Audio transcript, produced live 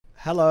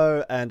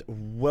Hello and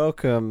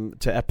welcome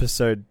to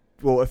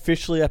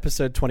officially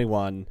episode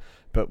 21,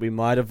 but we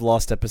might have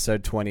lost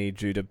episode 20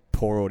 due to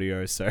poor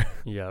audio, so...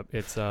 Yeah,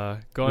 it's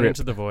gone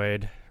into the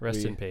void.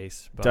 Rest in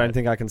peace. But don't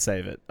think I can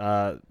save it.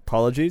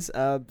 Apologies.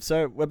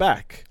 So we're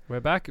back.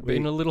 We're back.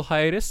 Been a little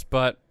hiatus,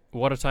 but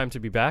what a time to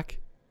be back.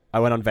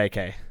 I went on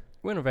vacay.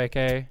 Went on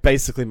vacay.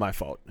 Basically my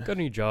fault. Got a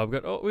new job.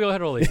 We all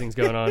had all these things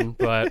going on,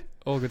 but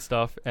all good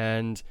stuff.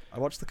 And I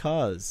watched the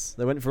cars.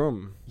 They went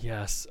vroom.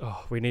 yes,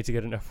 we need to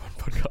get an F1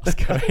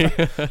 podcast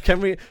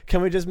going.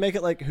 Can we just make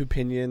it like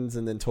Hoopinions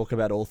and then talk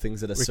about all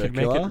things that are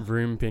circular? We could make it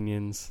Vroom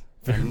Pinions.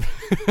 It's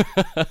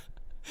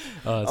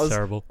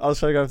terrible. I was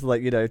trying to go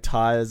for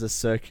tires are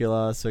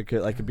circular, so like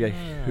it'd be a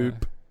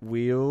hoop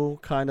wheel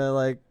kind of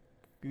like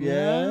I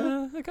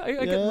get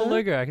the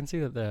logo. I can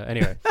see that there.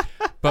 Anyway,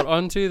 but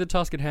on to the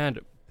task at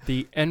hand.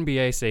 The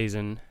NBA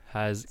season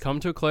has come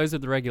to a close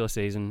of the regular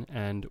season,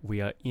 and we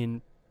are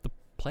in the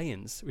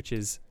play-ins, which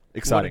is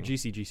exciting. What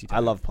a juicy time. I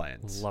love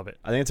play-ins. Love it.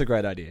 I think it's a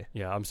great idea.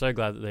 Yeah, I'm so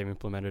glad that they've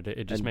implemented it.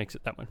 It just makes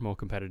it that much more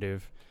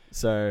competitive.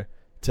 So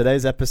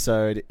today's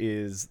episode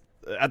is,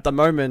 at the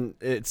moment,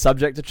 it's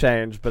subject to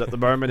change, but at the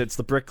moment it's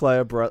the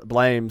bricklayer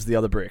blames the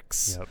other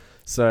bricks. Yep.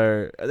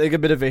 So I think a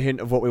bit of a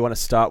hint of what we want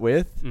to start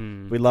with.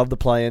 We love the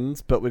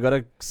play-ins, but we've got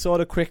to sort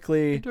of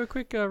quickly... do a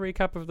quick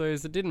recap of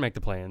those that didn't make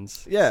the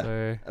play-ins. Yeah.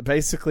 So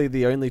basically,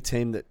 the only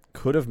team that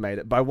could have made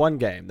it by one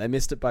game. They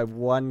missed it by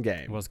one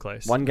game. It was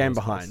close. One game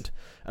behind.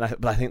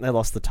 But I think they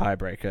lost the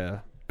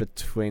tiebreaker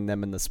between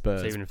them and the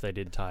Spurs. So even if they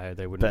did tie,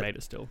 they wouldn't have made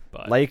it still.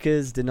 But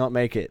Lakers did not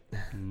make it.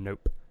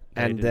 Nope.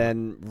 And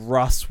then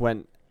Russ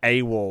went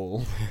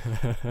AWOL.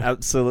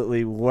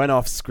 Absolutely went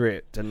off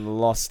script and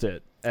lost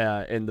it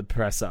in the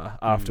presser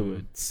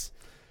afterwards.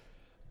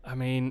 I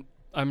mean,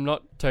 I'm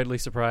not totally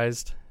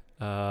surprised.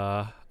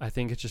 I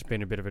think it's just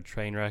been a bit of a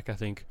train wreck. I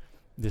think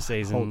this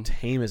season... The whole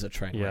team is a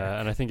train wreck. Yeah,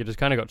 and I think it just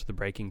kind of got to the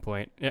breaking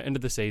point. End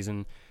of the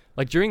season.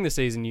 Like, during the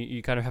season,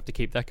 you kind of have to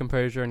keep that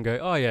composure and go,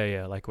 oh,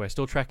 yeah, like, we're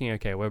still tracking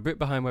okay. We're a bit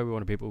behind where we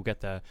want to be, but we'll get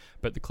there.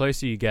 But the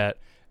closer you get,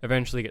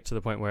 eventually get to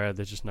the point where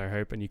there's just no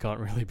hope and you can't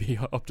really be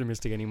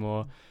optimistic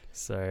anymore.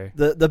 So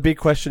the big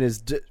question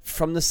is,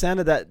 from the sound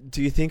of that,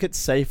 do you think it's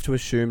safe to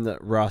assume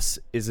that Russ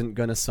isn't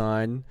going to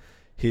sign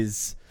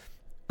his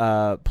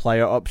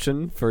player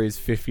option for his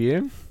 5th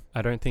year?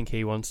 I don't think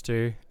he wants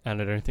to,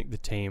 and I don't think the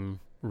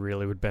team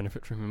really would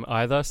benefit from him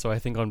either. So I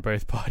think on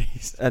both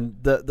parties. And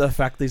the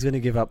fact that he's going to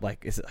give up,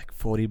 is it like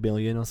 40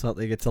 million or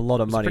something? It's a lot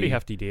of money. It's a pretty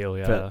hefty deal,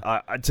 yeah.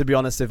 But to be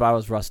honest, if I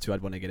was Russ too,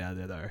 I'd want to get out of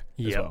there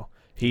though. As well.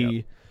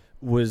 He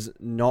was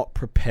not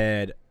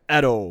prepared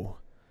at all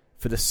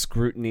for the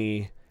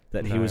scrutiny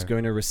that he was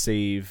going to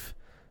receive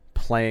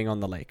playing on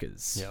the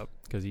Lakers. Yep,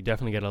 because you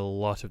definitely get a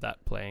lot of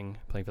that playing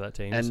for that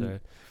team.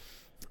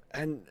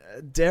 And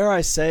dare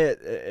I say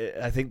it,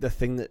 I think the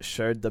thing that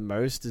showed the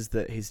most is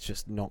that he's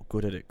just not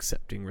good at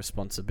accepting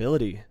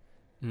responsibility.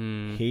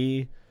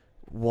 He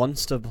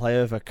wants to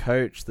play with a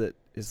coach that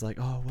is like,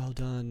 oh, well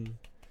done.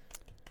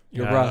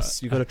 You're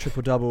Russ, you got a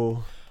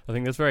triple-double. I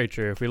think that's very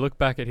true. If we look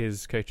back at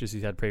his coaches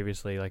he's had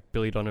previously, like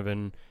Billy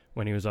Donovan,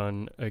 when he was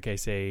on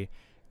OKC,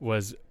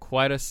 was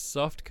quite a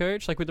soft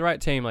coach. Like, with the right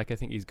team, I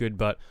think he's good,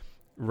 but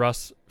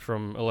Russ,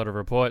 from a lot of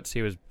reports,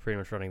 he was pretty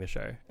much running the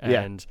show.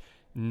 And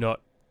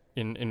not...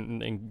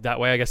 In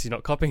that way, I guess he's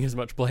not copping as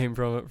much blame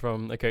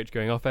from a coach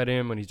going off at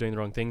him when he's doing the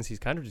wrong things. He's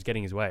kind of just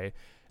getting his way.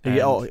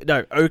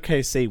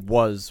 OKC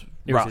was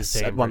Russ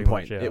at one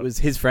point. Much, yeah. It was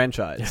his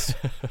franchise.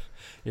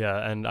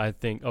 Yeah, and I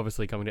think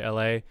obviously coming to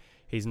LA,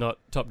 he's not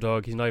top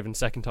dog. He's not even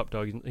second top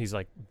dog. He's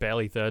like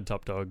barely third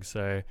top dog.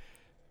 So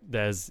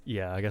there's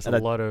I guess a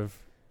lot of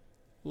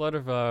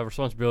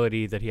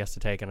responsibility that he has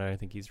to take, and I don't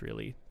think he's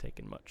really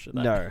taken much of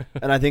that. No,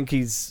 and I think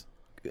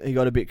he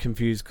got a bit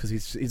confused because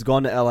he's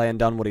gone to LA and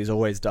done what he's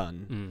always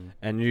done,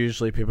 and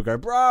usually people go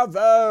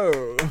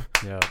bravo,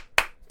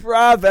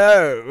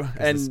 bravo,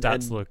 and the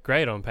stats look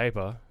great on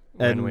paper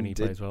when he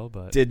plays well,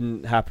 but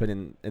didn't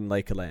happen in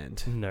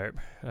Lakerland. Nope.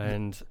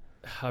 And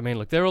I mean,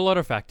 look, there are a lot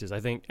of factors.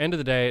 I think end of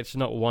the day, it's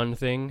not one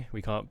thing.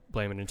 We can't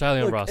blame it entirely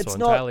on Russ or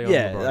entirely on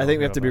LeBron. I think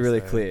we have to be really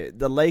clear.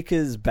 The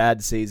Lakers'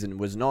 bad season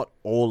was not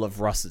all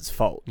of Russ's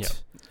fault. Yeah.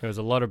 There was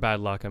a lot of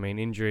bad luck. I mean,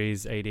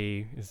 injuries,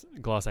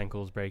 glass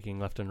ankles breaking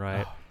left and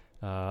right.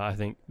 I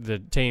think the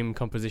team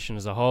composition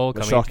as a whole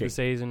coming into the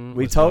season...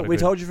 We told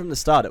you from the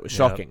start it was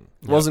shocking.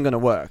 It wasn't going to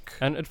work.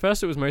 And at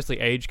first it was mostly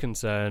age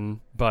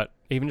concern, but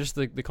even just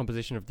the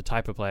composition of the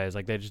type of players,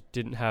 like they just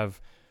didn't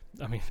have...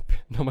 I mean,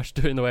 not much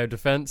to do in the way of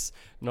defense,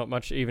 not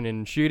much even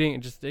in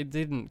shooting. They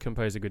didn't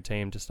compose a good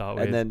team to start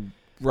with. And then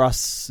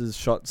Russ's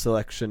shot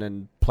selection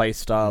and play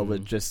style were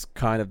just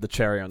kind of the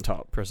cherry on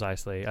top.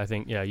 Precisely. I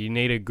think, you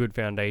need a good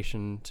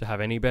foundation to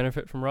have any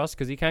benefit from Russ,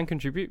 because he can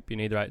contribute. You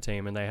need the right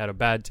team, and they had a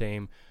bad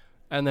team.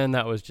 And then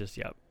that was just,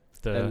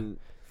 the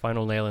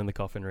final nail in the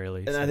coffin,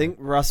 really. And I think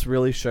Russ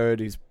really showed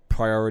his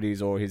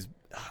priorities or his...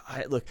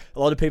 Look, a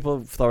lot of people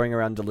are throwing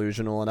around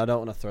delusional, and I don't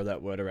want to throw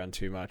that word around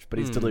too much, but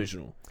he's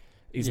delusional.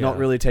 He's not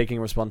really taking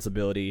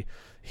responsibility.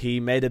 He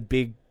made a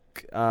big...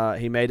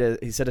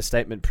 he said a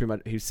statement pretty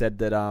much... He said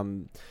that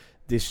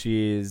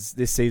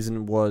this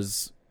season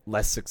was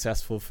less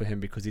successful for him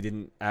because he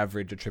didn't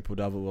average a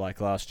triple-double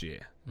like last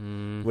year.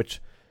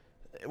 Which,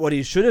 what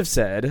he should have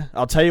said,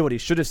 I'll tell you what he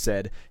should have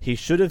said. He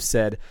should have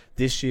said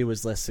this year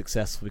was less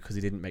successful because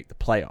he didn't make the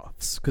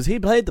playoffs. Because he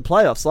played the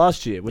playoffs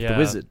last year with the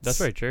Wizards. That's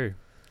very true.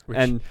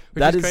 Which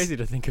that is crazy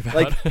to think about.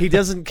 Like, he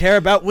doesn't care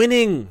about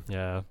winning.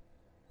 Yeah.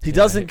 He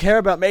doesn't care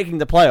about making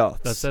the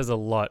playoffs. That says a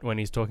lot when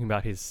he's talking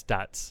about his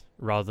stats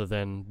rather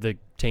than the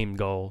team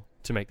goal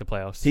to make the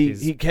playoffs.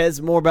 He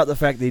cares more about the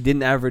fact that he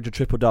didn't average a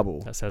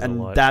triple-double. That says a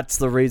lot. And that's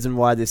the reason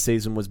why this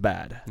season was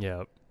bad.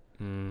 Yeah.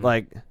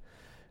 Like,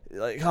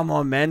 come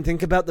on, man.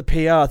 Think about the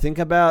PR. Think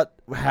about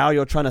how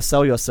you're trying to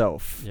sell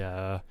yourself.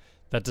 Yeah.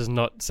 That does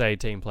not say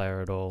team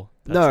player at all.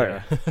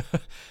 No.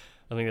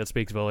 I think that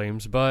speaks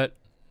volumes, but...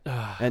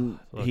 and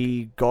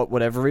he got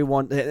whatever he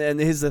wanted. And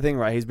here's the thing,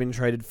 right? He's been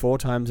traded 4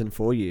 times in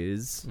 4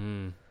 years.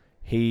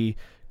 He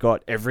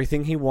got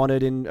everything he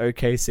wanted in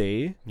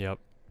OKC. Yep.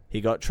 He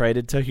got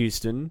traded to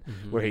Houston,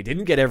 where he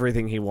didn't get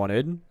everything he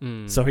wanted,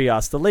 so he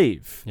asked to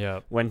leave.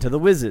 Yep. Went to the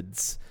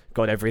Wizards,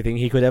 got everything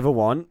he could ever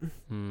want,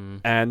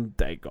 and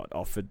they got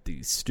offered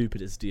the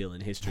stupidest deal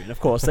in history. And of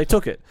course, they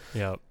took it.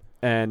 Yep.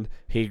 And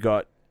he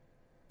got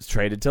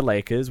traded to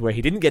Lakers, where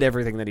he didn't get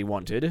everything that he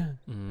wanted,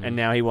 and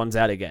now he wants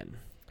out again.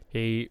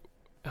 It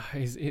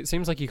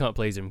seems like you can't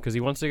please him because he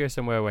wants to go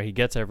somewhere where he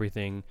gets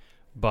everything,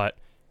 but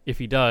if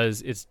he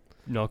does, it's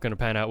not going to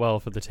pan out well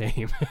for the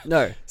team.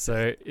 No.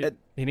 So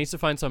he needs to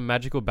find some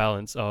magical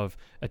balance of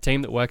a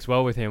team that works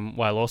well with him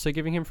while also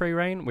giving him free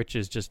reign, which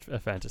is just a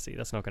fantasy.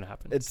 That's not going to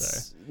happen.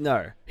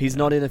 He's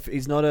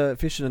not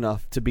efficient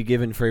enough to be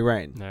given free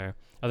reign. No.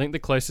 I think the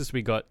closest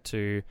we got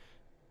to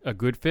a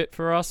good fit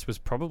for us was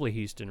probably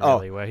Houston,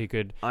 really, where he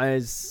could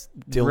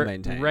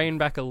maintain rein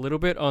back a little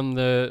bit on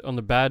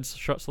the bad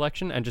shot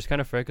selection and just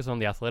kind of focus on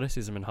the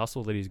athleticism and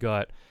hustle that he's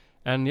got.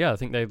 And yeah, I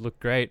think they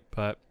looked great,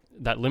 but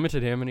that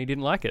limited him and he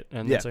didn't like it,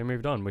 and so he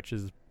moved on, which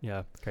is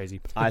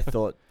crazy. I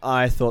thought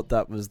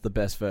that was the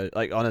best version.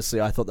 Like, honestly,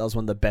 I thought that was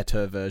one of the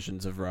better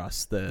versions of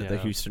Russ, the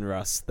Houston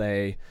Russ.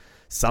 They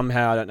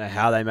somehow, I don't know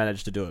how they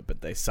managed to do it,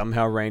 but they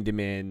somehow reined him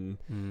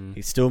in.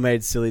 He still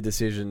made silly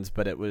decisions,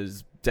 but it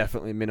was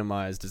definitely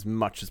minimized as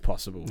much as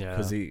possible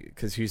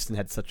because Houston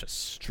had such a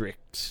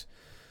strict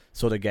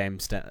sort of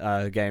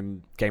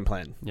game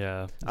plan.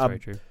 Yeah, that's very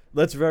true.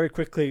 Let's very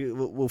quickly,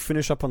 we'll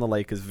finish up on the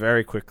Lakers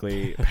very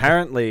quickly.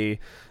 Apparently,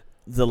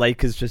 the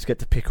Lakers just get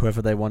to pick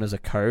whoever they want as a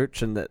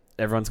coach, and that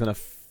everyone's going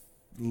to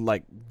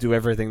do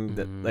everything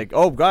that, like,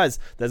 oh, guys,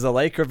 there's a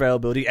Laker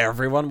availability.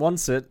 Everyone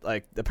wants it.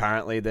 Like,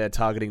 apparently they're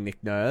targeting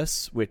Nick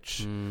Nurse,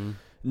 which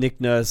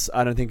Nick Nurse,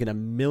 I don't think in a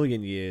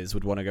million years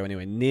would want to go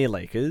anywhere near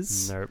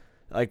Lakers. Nope.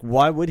 Like,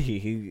 why would he?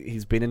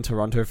 He's been in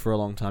Toronto for a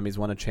long time. He's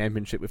won a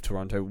championship with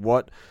Toronto.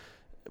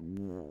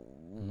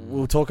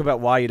 We'll talk about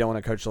why you don't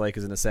want to coach the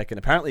Lakers in a second.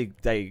 Apparently,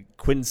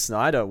 Quinn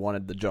Snyder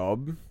wanted the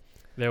job.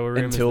 There were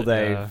until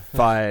they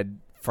fired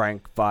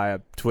Frank via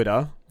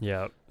Twitter.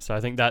 Yeah, so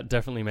I think that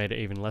definitely made it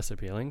even less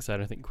appealing. So I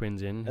don't think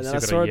Quinn's in. He's still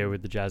got a year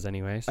with the Jazz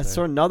anyway. So. I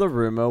saw another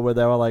rumor where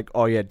they were like,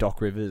 "Oh yeah,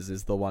 Doc Rivers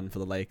is the one for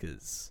the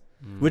Lakers,"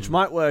 which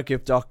might work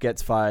if Doc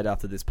gets fired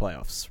after this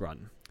playoffs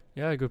run.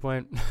 Yeah, good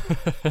point.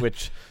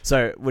 which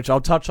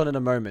I'll touch on in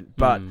a moment.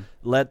 But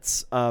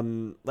let's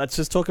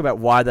just talk about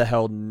why the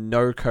hell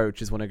no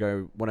coaches want to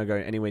go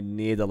anywhere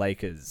near the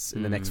Lakers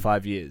in the next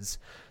 5 years.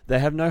 They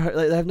have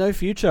no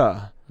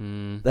future.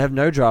 They have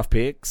no draft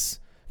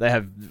picks. They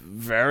have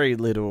very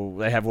little.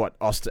 They have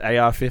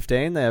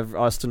AR-15. They have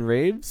Austin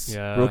Reeves,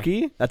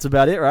 rookie. That's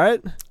about it,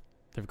 right?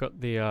 They've got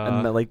the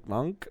and Malik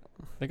Monk.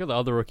 They got the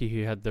other rookie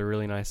who had the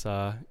really nice.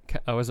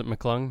 Was it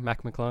McClung?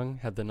 Mac McClung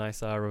had the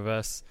nice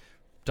reverse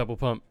double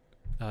pump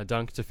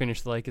dunk to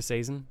finish the Lakers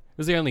season. It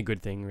was the only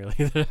good thing really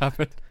that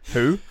happened.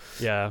 Who?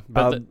 Yeah,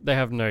 but they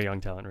have no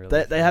young talent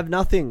really. They have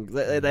nothing.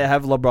 They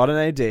have LeBron and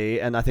AD,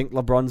 and I think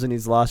LeBron's in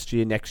his last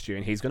year next year,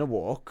 and he's going to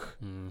walk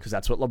because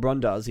that's what LeBron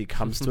does. He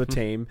comes to a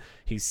team,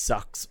 he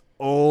sucks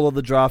all of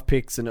the draft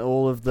picks and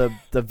all of the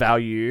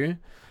value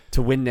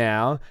to win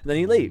now, and then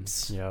he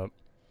leaves.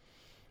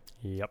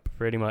 Yep,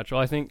 pretty much.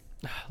 Well, I think,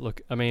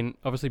 look, I mean,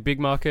 obviously big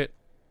market,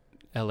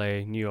 LA,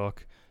 New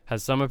York,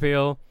 has some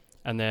appeal.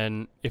 And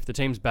then if the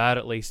team's bad,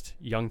 at least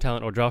young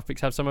talent or draft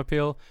picks have some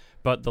appeal.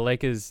 But the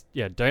Lakers,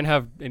 don't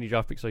have any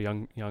draft picks or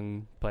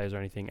young players or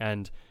anything.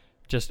 And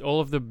just all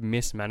of the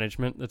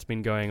mismanagement that's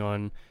been going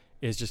on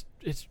it's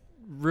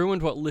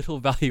ruined what little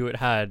value it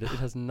had. It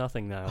has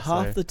nothing now.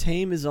 Half the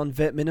team is on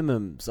vet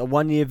minimums, a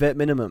 1 year vet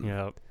minimum.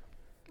 Yeah.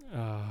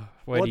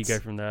 Where do you go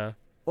from there?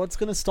 What's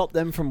going to stop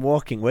them from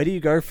walking? Where do you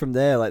go from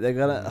there? Like, they're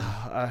going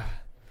to...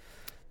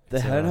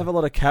 They don't have a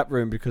lot of cap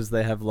room because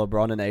they have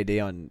LeBron and AD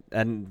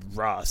and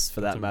Russ, for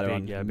that matter,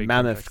 on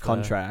mammoth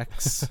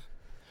contracts.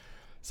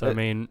 So, I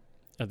mean,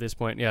 at this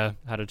point,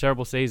 had a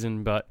terrible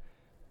season, but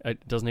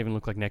it doesn't even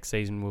look like next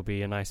season will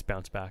be a nice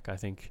bounce back. I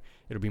think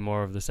it'll be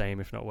more of the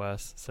same, if not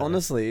worse. So.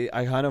 Honestly,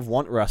 I kind of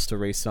want Russ to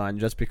re-sign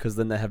just because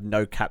then they have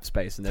no cap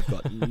space and they've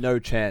got no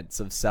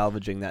chance of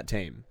salvaging that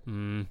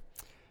team.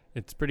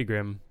 It's pretty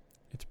grim.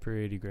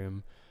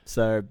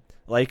 So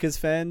Lakers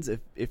fans,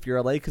 if you're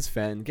a Lakers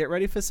fan, get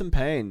ready for some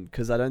pain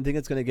because I don't think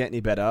it's going to get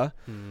any better.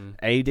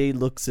 AD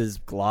looks as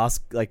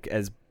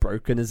as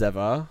broken as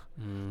ever.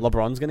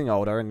 LeBron's getting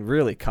older and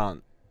really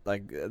can't.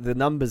 Like, the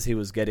numbers he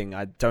was getting,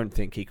 I don't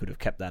think he could have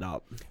kept that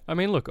up. I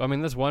mean, look,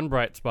 there's one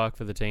bright spark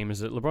for the team is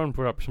that LeBron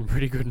put up some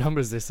pretty good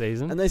numbers this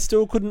season. And they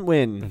still couldn't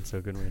win. And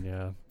still couldn't win,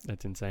 yeah.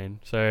 That's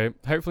insane. So,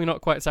 hopefully not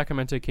quite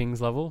Sacramento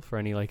Kings level for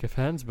any Laker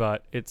fans,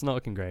 but it's not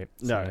looking great.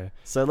 No.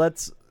 So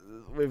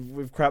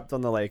we've crapped on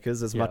the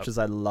Lakers as much as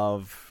I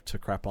love to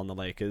crap on the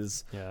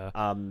Lakers. Yeah.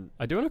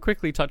 I do want to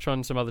quickly touch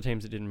on some other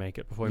teams that didn't make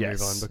it before we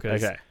move on,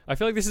 because I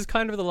feel like this is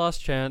kind of the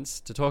last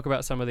chance to talk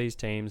about some of these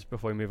teams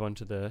before we move on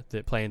to the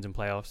play-ins and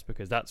playoffs,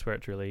 because that's where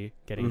it's really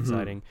getting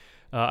exciting.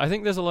 I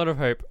think there's a lot of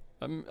hope,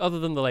 other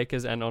than the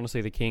Lakers and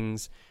honestly the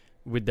Kings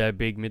with their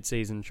big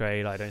mid-season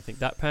trade. I don't think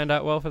that panned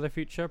out well for the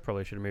future.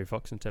 Probably should have moved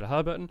Fox instead of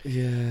Haliburton.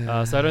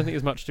 Yeah. So I don't think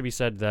there's much to be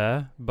said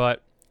there,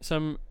 but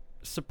some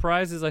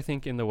surprises I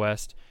think in the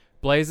West.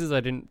 Blazers, I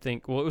didn't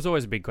think... Well, it was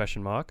always a big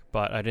question mark,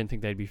 but I didn't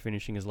think they'd be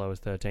finishing as low as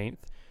 13th.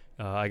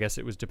 I guess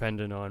it was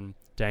dependent on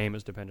Dame. It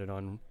was dependent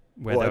on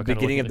where they were at the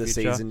beginning of the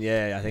future. season,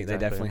 I think they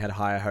definitely had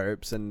higher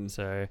hopes. And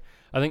so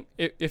I think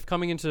if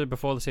coming into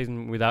before the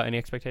season without any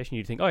expectation,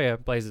 you'd think, oh yeah,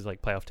 Blazers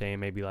like playoff team,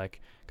 maybe like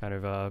kind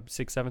of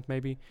 6th, 7th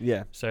maybe.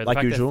 Yeah, so the like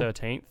fact usual. they're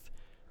 13th,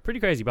 pretty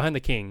crazy, behind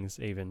the Kings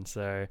even.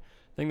 So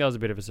I think that was a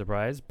bit of a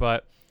surprise,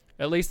 but...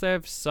 At least they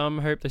have some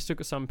hope. They still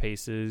got some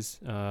pieces.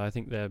 I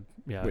think they're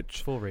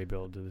full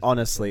rebuild.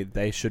 Honestly,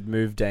 they should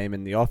move Dame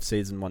in the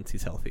off-season once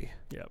he's healthy.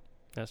 Yep,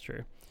 that's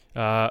true.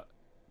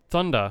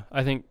 Thunder,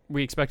 I think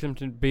we expect them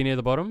to be near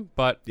the bottom,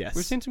 but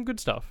we've seen some good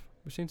stuff.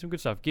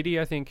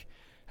 Giddey, I think,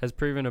 has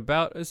proven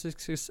about as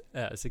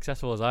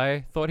successful as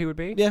I thought he would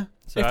be. Yeah,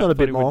 so if not a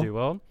bit more. Would do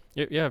well.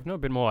 Yeah, if not a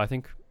bit more. I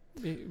think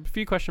a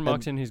few question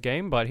marks in his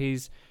game, but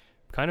he's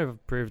kind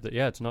of proved that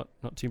it's not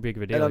too big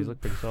of a deal. He's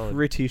looked pretty solid.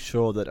 Pretty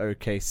sure that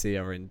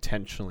OKC are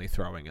intentionally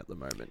throwing at the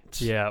moment.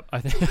 Yeah, I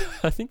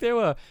think they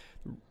were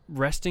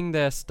resting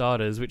their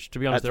starters, which to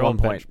be honest, At they're all one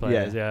point, bench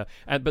players. Yeah,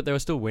 but they were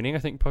still winning. I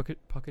think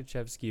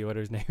Pokachevsky, whatever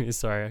his name is.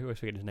 Sorry, I always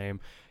forget his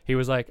name. He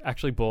was like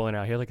actually balling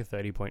out. He had like a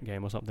 30-point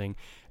game or something,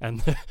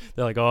 and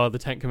they're like, "Oh, the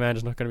Tank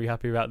Commander's not going to be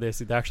happy about this."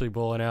 They're actually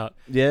balling out.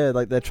 Yeah,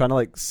 like they're trying to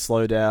like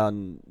slow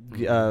down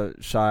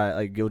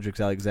Gildrix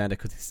Alexander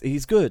because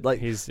he's good. Like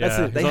he's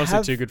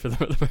honestly too good for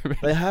them at the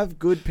moment. They have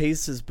good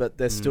pieces, but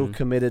they're still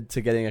committed to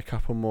getting a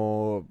couple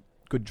more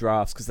good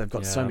drafts because they've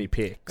got so many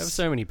picks. They have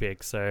so many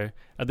picks, so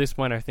at this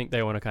point I think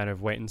they want to kind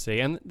of wait and see,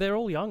 and they're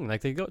all young,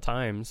 like they've got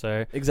time,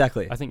 so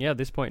exactly. I think at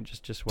this point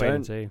just wait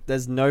and see.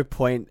 There's no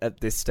point at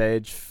this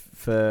stage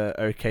for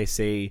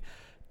OKC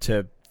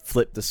to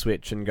flip the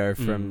switch and go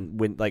from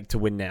win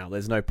now.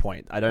 There's no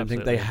point. I don't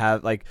think they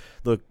have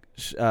look.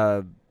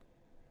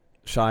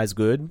 Shai's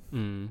good,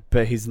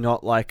 but he's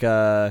not like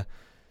a.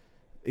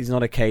 He's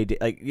not a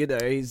KD,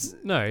 he's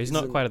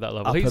not quite at that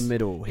level. Upper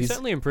middle. He's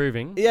certainly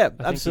improving. Yeah,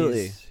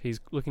 absolutely. He's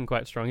looking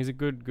quite strong. He's a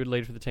good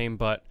lead for the team,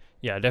 but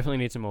definitely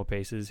needs some more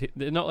pieces.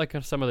 They're not like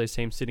some of those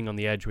teams sitting on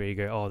the edge where you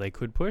go, oh, they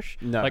could push.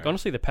 No. Like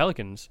honestly, the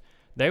Pelicans,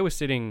 they were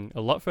sitting a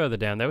lot further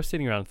down. They were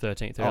sitting around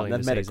 13th early in the season.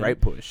 They've made a great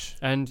push.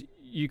 And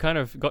you kind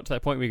of got to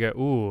that point where you go,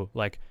 ooh,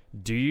 like,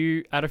 do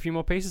you add a few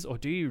more pieces or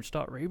do you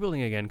start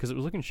rebuilding again? Because it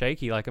was looking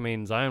shaky. Like, I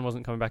mean, Zion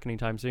wasn't coming back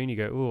anytime soon. You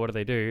go, ooh, what do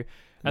they do?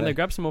 And they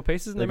grabbed some more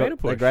pieces and they made a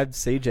push. They grabbed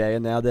CJ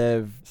and now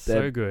they're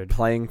so good,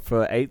 playing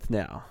for 8th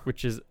now.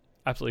 Which is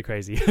absolutely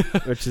crazy.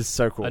 Which is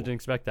so cool. I didn't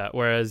expect that.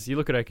 Whereas you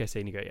look at OKC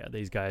and you go,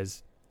 these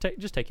guys...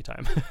 just take your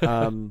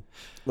time.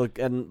 Look,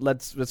 and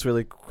let's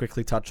really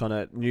quickly touch on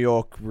it. New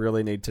York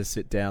really need to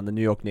sit down. The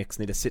New York Knicks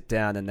need to sit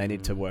down and they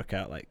need to work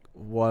out,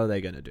 what are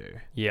they going to do?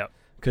 Yeah.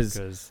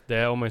 Because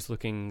they're almost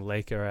looking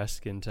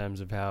Laker-esque in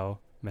terms of how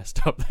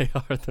messed up they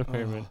are at the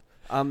moment.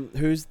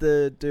 Who's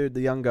the dude,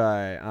 the young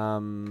guy?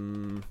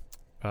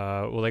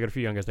 Well, they got a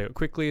few young guys. They got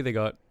Quickly. They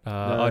got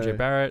RJ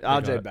Barrett.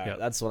 Barrett.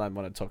 That's what I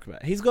want to talk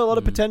about. He's got a lot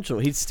of potential.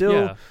 He's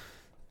still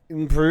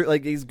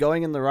improve. He's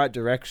going in the right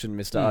direction,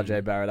 Mr.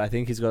 RJ Barrett. I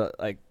think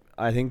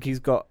he's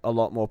got a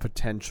lot more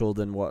potential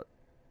than what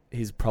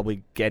he's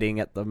probably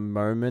getting at the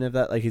moment of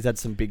that. He's had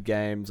some big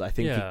games. I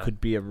think he could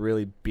be a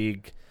really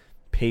big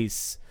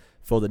piece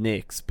for the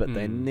Knicks, but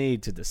they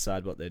need to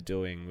decide what they're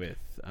doing with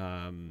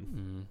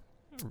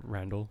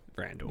Randall.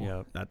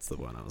 Yep. That's the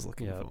one I was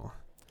looking for.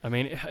 I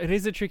mean, it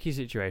is a tricky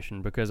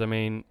situation because, I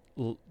mean,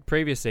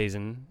 previous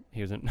season,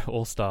 he was an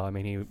all-star. I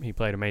mean, he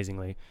played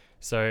amazingly.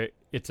 So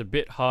it's a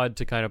bit hard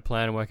to kind of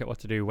plan and work out what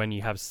to do when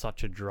you have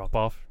such a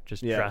drop-off,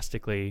 just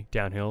drastically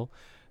downhill.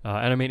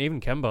 And I mean,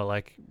 even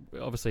Kemba,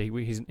 obviously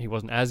he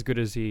wasn't as good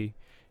as he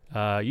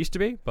used to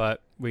be,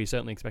 but we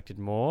certainly expected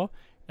more.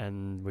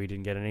 And we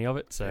didn't get any of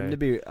it. So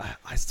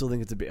I still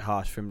think it's a bit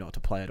harsh for him not to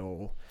play at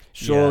all.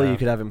 Surely you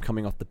could have him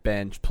coming off the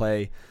bench,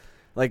 play.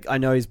 I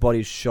know his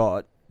body's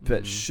shot,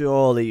 but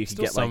surely you could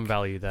get some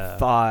value there.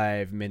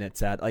 5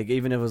 minutes out.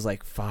 Even if it was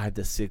 5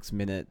 to 6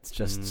 minutes,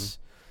 just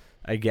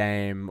a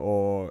game,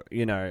 or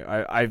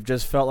I've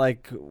just felt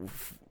like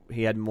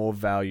he had more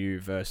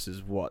value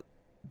versus what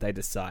they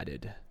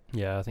decided.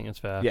 Yeah, I think that's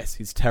fair. Yes,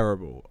 he's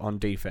terrible on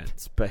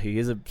defense, but he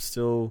is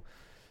still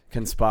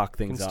can spark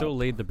things Can up. still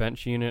lead the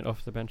bench unit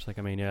off the bench. Like,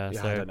 I mean, I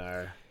don't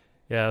know.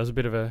 Yeah, it was a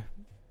bit of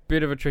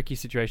a tricky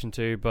situation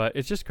too, but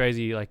it's just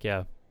crazy. Like,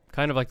 yeah,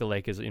 kind of like the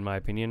Lakers, in my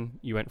opinion.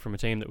 You went from a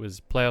team that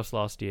was playoffs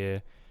last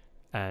year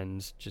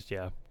and just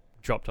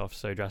dropped off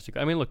so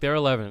drastically. I mean, look, they're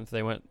 11th.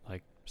 They went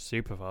like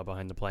super far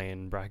behind the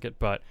play-in bracket,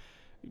 but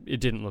it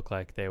didn't look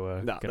like they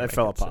were. No, they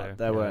fell apart.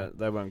 So,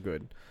 They weren't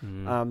good.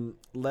 Mm.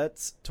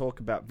 Let's talk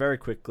about very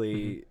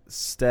quickly.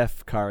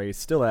 Steph Curry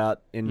still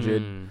out,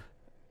 injured.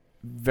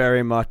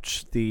 Very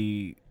much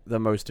the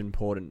most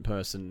important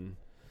person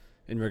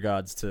in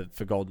regards to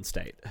for Golden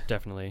State.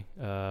 Definitely.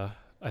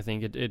 I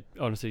think it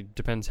honestly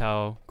depends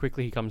how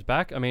quickly he comes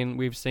back. I mean,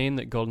 we've seen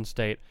that Golden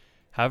State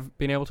have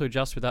been able to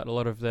adjust without a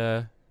lot of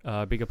their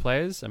bigger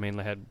players. I mean,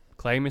 they had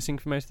Clay missing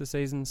for most of the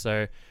season,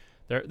 so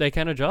they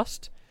can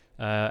adjust.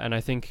 And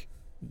I think,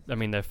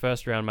 their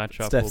first round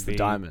matchup Steph's will be the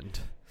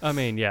diamond. I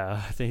mean,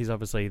 yeah, I think he's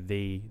obviously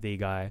the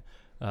guy.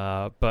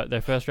 But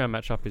their first round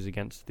matchup is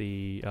against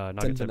the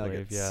Nuggets, Denver I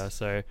believe. Nuggets. Yeah,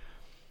 so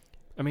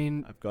I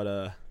mean, I've got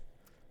a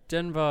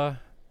Denver.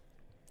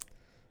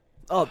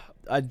 Oh,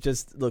 I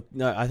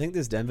think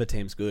this Denver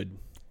team's good.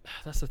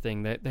 That's the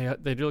thing.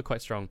 They do look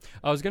quite strong.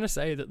 I was going to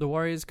say that the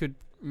Warriors could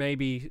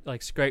maybe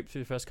like scrape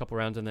through the first couple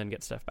rounds and then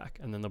get Steph back,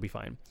 and then they'll be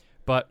fine.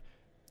 But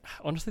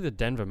honestly, the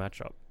Denver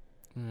matchup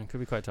could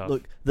be quite tough.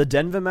 Look, the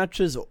Denver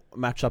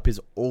matchup is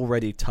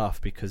already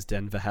tough because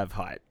Denver have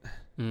height.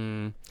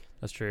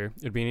 That's true.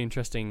 It'd be an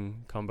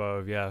interesting combo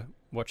of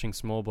watching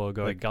small ball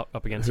going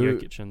up against who-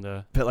 Jokic and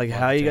the. But like,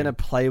 how are you team. going to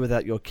play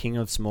without your king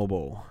of small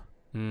ball?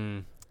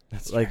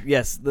 That's Like, true.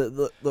 yes,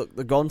 the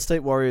Golden State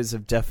Warriors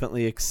have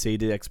definitely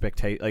exceeded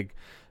expectations. Like,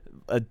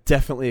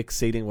 definitely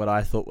exceeding what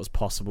I thought was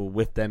possible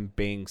with them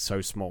being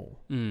so small.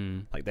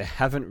 Like, they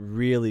haven't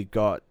really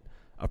got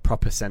a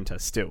proper center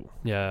still.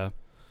 Yeah.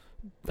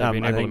 They've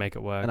been able to make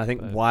it work. And I think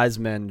but-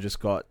 Wiseman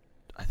just got.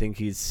 I think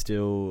he's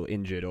still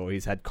injured or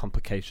he's had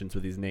complications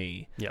with his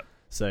knee. Yep.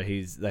 So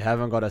they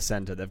haven't got a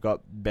center. They've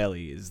got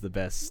Belly is the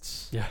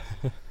best. Yeah.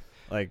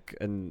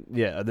 And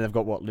then they've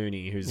got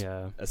Looney, who's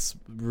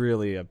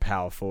really a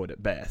power forward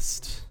at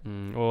best.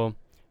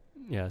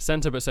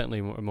 Center, but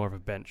certainly more of a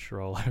bench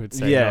role, I would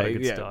say. Yeah, not a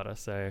good yeah. starter.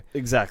 So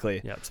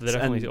Exactly. yeah, so they're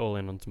definitely all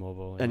in on small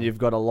ball. And you've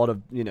got a lot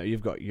of,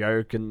 you've got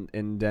Yoke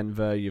in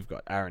Denver. You've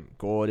got Aaron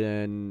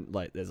Gordon.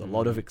 Like, there's a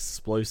lot of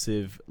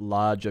explosive,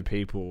 larger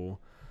people.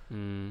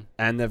 And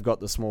they've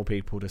got the small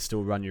people to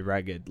still run you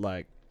ragged.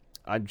 Like,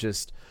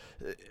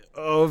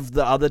 of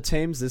the other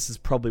teams, this is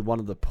probably one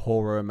of the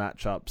poorer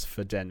matchups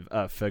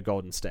for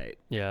Golden State.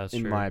 Yeah, that's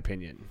in true. my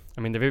opinion.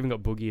 I mean, they've even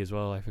got Boogie as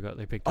well. I forgot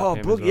they picked up Oh,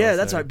 him Boogie! as well, Yeah,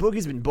 that's so- right.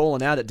 Boogie's been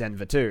balling out at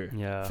Denver too.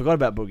 Yeah. Forgot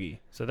about Boogie.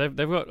 So they've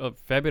got a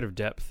fair bit of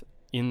depth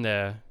in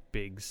their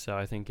bigs. So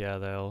I think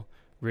they'll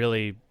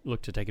really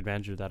look to take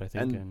advantage of that. I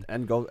think.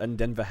 And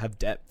Denver have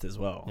depth as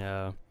well.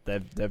 Yeah.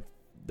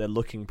 They're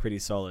looking pretty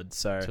solid.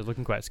 So it's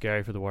looking quite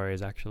scary for the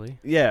Warriors, actually.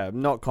 yeah,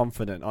 I'm not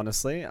confident,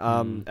 honestly.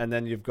 And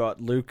then you've got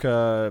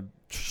Luka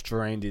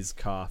strained his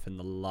calf in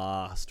the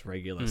last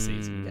regular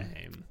season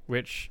game.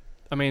 Which,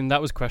 I mean,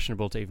 that was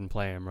questionable to even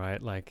play him,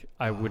 right? Like,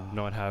 I would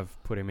not have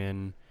put him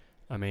in.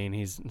 I mean,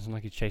 it's not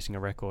like he's chasing a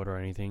record or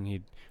anything.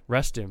 He'd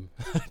rest him.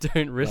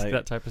 Don't risk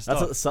that type of stuff.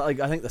 That's what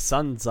I think the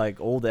Suns,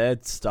 all their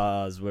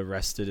stars were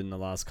rested in the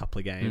last couple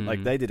of games.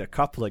 Like, they did a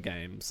couple of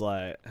games.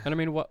 And I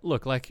mean,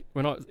 we're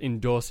not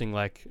endorsing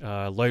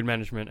load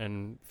management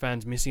and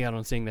fans missing out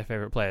on seeing their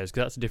favorite players,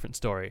 because that's a different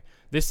story.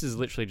 This is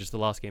literally just the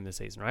last game of the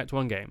season, right? It's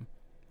one game.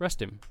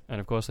 Rest him. And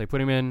of course, they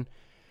put him in,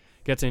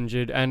 gets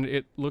injured, and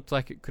it looked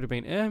like it could have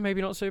been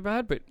maybe not so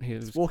bad, but he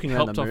was walking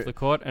helped off the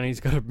court, and he's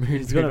got a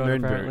moon boot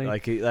on,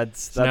 apparently.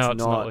 That's now it's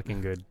not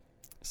looking good.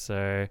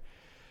 So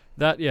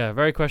that,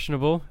 very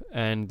questionable,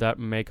 and that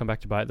may come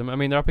back to bite them. I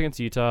mean, they're up against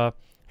Utah,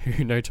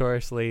 who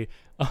notoriously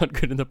aren't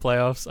good in the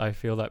playoffs. I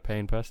feel that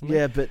pain personally.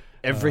 Yeah, but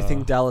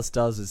everything Dallas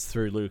does is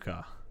through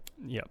Luka.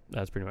 Yep,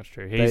 that's pretty much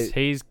true.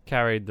 He's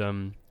carried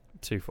them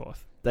to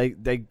fourth. They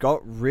got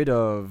rid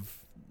of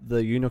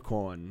the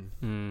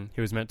unicorn. He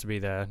was meant to be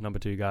their number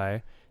 2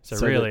 guy. So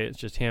really, it's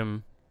just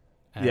him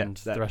and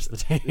the rest of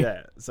the team.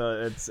 Yeah,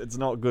 so it's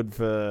not good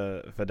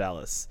for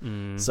Dallas.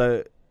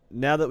 So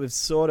now that we've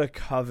sort of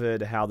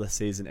covered how the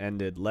season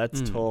ended,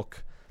 let's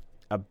talk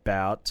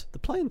about the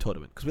play-in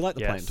tournament, because we like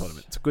the play-in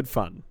tournament. It's good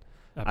fun.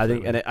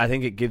 Absolutely. I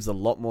think it gives a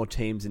lot more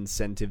teams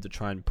incentive to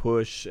try and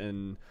push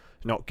and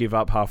not give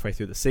up halfway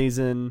through the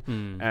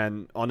season.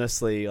 And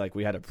honestly,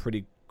 we had a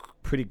pretty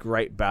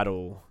great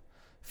battle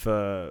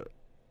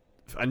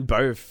in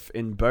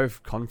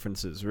both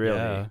conferences, really.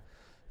 Yeah.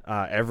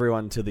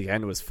 Everyone to the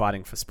end was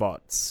fighting for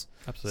spots.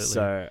 Absolutely.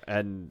 So,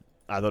 and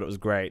I thought it was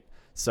great.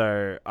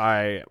 So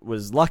I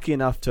was lucky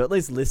enough to at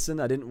least listen.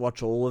 I didn't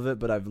watch all of it,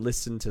 but I've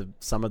listened to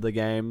some of the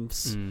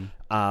games.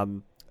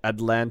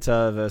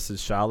 Atlanta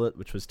versus Charlotte,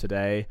 which was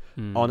today.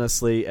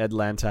 Honestly,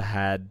 Atlanta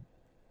had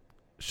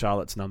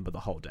Charlotte's number the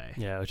whole day.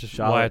 Yeah, it was just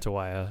wire to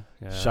wire.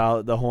 Yeah.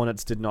 Charlotte, the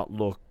Hornets did not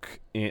look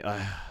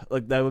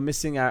like they were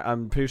missing out.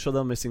 I'm pretty sure they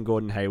were missing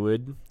Gordon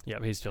Hayward. Yeah,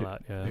 he's still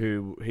out. Yeah,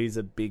 he's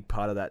a big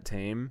part of that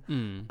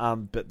team.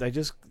 But they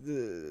just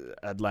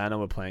Atlanta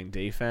were playing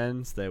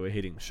defense. They were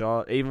hitting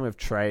shot, even with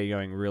Trey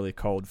going really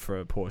cold for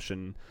a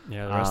portion.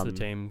 Yeah, the rest of the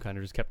team kind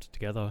of just kept it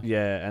together.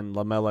 Yeah, and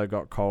LaMelo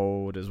got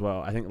cold as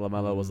well. I think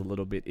LaMelo was a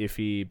little bit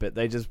iffy, but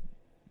they just.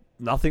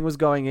 Nothing was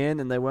going in,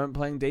 and they weren't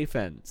playing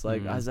defense.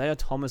 Like Isaiah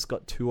Thomas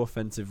got 2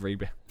 offensive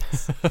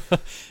rebounds.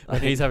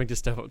 When he's having to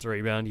step up to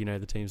rebound,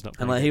 the team's not.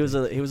 And like he was a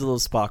little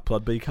spark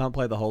plug, but he can't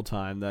play the whole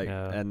time.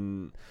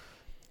 And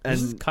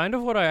this is kind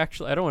of what I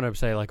don't want to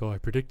say like, oh, I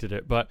predicted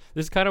it, but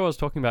this is kind of what I was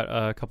talking about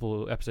a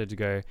couple episodes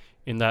ago.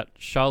 In that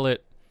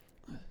Charlotte,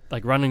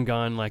 like run and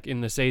gun, like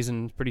in the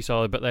season, pretty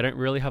solid, but they don't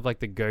really have like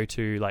the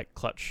go-to like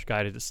clutch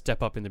guy to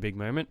step up in the big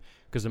moment.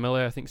 Because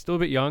LaMelo, I think, still a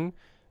bit young.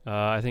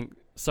 I think.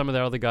 Some of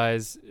their other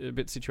guys, a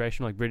bit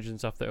situational, like Bridges and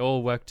stuff, they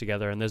all work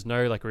together, and there's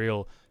no like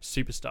real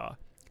superstar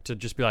to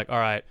just be like, all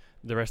right,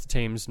 the rest of the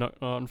team's not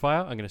on fire,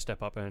 I'm going to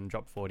step up and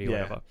drop 40 or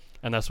whatever.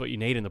 And that's what you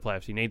need in the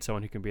playoffs. You need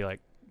someone who can be like,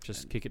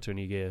 just kick it to a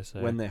new gear.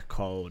 So when they're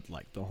cold,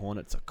 like the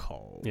Hornets are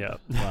cold. Yeah.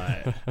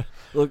 Like,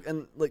 look,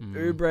 and like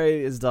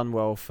Oubre has done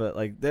well for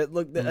like that.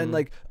 And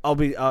like I'll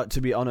be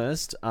to be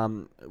honest.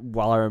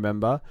 While I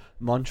remember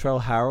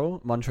Montrezl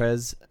Harrell,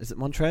 is it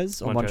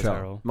Montrez or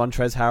Montreal?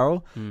 Montrezl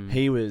Harrell.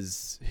 He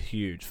was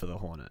huge for the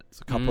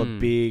Hornets. A couple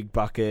of big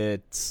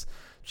buckets.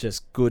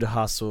 Just good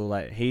hustle.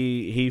 Like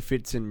he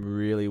fits in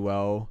really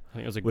well. I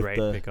think it was a great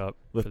pickup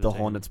with the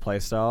Hornets play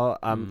style.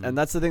 And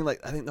that's the thing. Like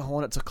I think the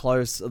Hornets are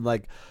close. And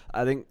like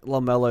I think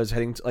LaMelo's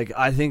heading to, like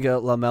I think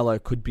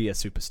LaMelo could be a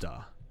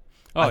superstar.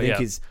 I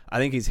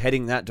think he's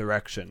heading that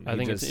direction. I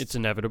think it's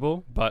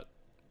inevitable. But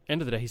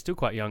end of the day, he's still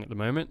quite young at the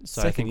moment.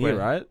 So second year,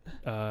 right?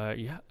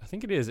 Yeah, I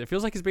think it is. It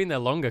feels like he's been there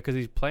longer because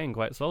he's playing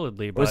quite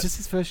solidly. But was this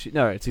his first year?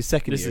 No, it's his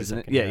second year, isn't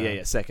it?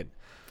 Yeah, second.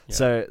 Yeah.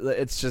 So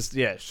it's just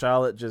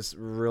Charlotte just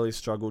really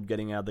struggled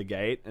getting out of the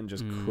gate and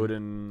just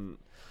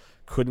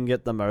couldn't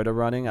get the motor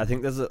running. I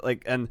think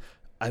and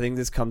I think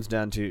this comes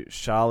down to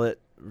Charlotte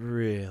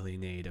really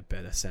need a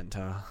better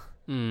center.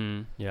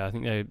 Yeah, I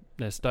think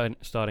they're starting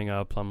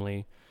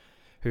Plumlee,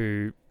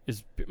 who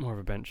is a bit more of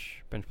a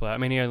bench player. I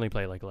mean, he only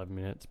played like 11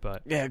 minutes,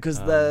 but yeah, because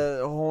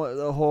the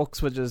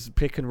Hawks were just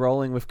pick and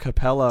rolling with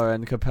Capella,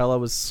 and Capella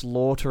was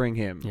slaughtering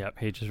him. Yep,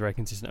 he just very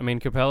consistent. I mean,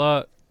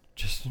 Capella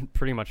just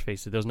pretty much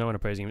feasted. There was no one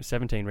opposing him.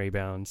 17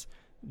 rebounds.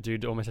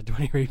 Dude almost had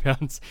 20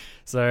 rebounds.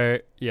 So,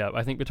 yeah,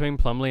 I think between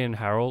Plumlee and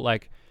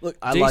Harrell,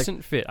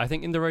 decent fit. I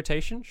think in the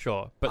rotation,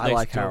 sure. But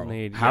they still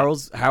need...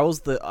 Harrell's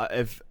the...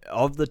 if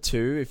of the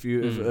two, if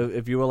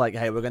you were like,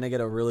 hey, we're going to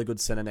get a really good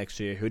center next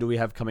year, who do we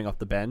have coming off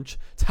the bench?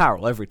 It's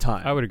Harrell every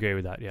time. I would agree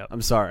with that, yeah.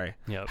 I'm sorry.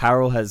 Yep.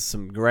 Harrell has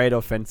some great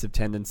offensive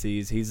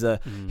tendencies. He's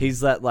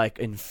that, like,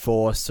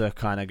 enforcer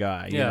kind of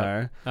guy, you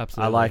know?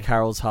 Absolutely. I like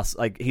Harrell's hustle.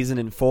 Like, he's an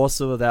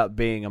enforcer without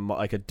being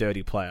a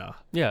dirty player.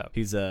 Yeah.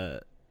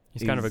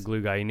 He's kind of a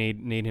glue guy. You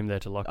need him there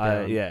to lock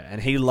down. Yeah, and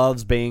he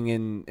loves being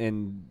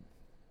in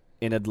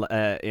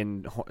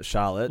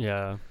Charlotte.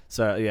 Yeah.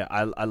 So yeah,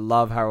 I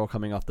love Harrell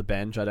coming off the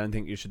bench. I don't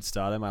think you should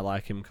start him. I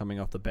like him coming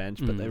off the bench,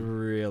 but they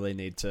really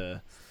need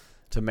to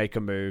make a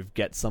move,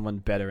 get someone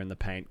better in the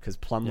paint because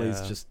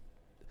Plumlee's just.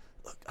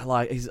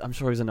 I'm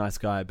sure he's a nice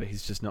guy, but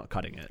he's just not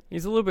cutting it.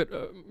 He's a little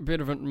bit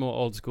of a more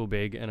old school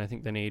big, and I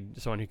think they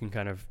need someone who can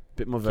kind of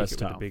bit more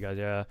versatile. With the big guys,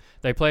 yeah.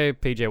 They play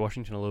PJ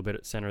Washington a little bit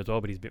at center as well,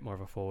 but he's a bit more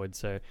of a forward,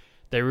 so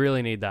they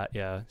really need that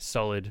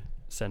solid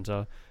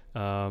center.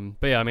 But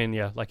yeah, I mean,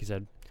 like you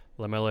said,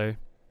 LaMelo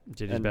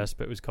did his best,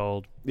 but it was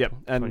cold. Yep,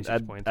 and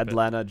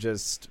Atlanta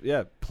just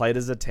played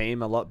as a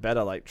team a lot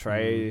better. Like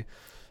Trey.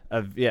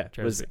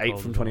 Was 8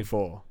 from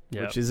 24,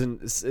 which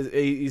isn't.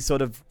 He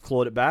sort of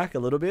clawed it back a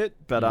little bit,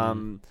 but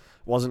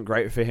wasn't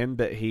great for him.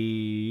 But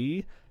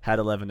he had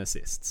 11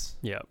 assists.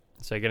 Yeah,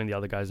 so getting the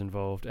other guys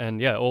involved,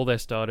 and all their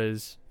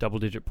starters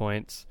double-digit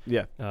points.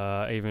 Yeah,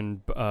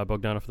 even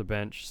Bogdan off the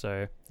bench.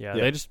 So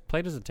they just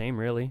played as a team.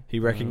 Really, he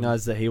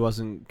recognized that he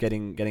wasn't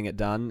getting it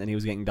done, and he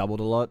was getting doubled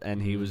a lot,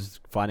 and he was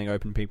finding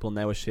open people, and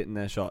they were shitting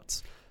their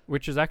shots.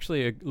 Which is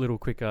actually a little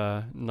quick,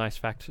 nice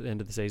fact at the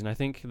end of the season. I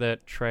think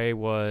that Trey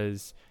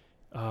was.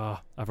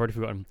 I've already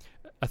forgotten.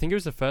 I think he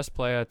was the first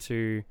player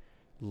to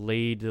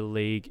lead the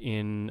league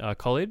in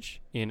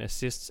college in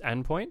assists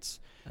and points.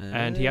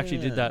 And he actually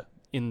did that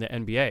in the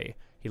NBA.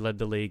 He led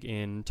the league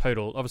in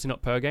total, obviously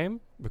not per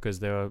game, because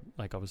they were,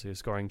 obviously a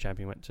scoring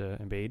champion went to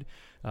Embiid.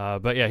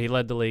 But he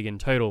led the league in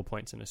total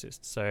points and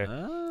assists.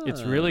 So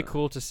it's really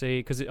cool to see,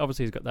 because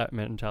obviously he's got that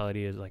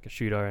mentality as like a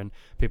shooter, and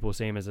people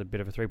see him as a bit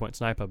of a three-point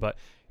sniper, but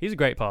he's a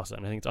great passer,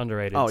 and I think it's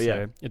underrated.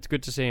 So it's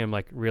good to see him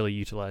really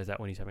utilize that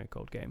when he's having a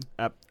cold game.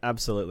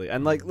 Absolutely.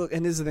 And look,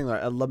 and here's the thing,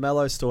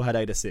 LaMelo still had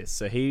 8 assists,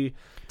 so he,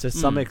 to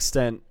some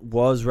extent,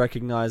 was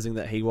recognizing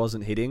that he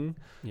wasn't hitting,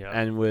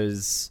 and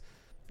was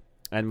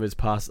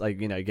past,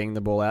 getting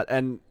the ball out.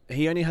 And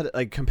he only had,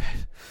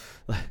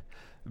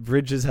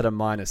 Bridges had a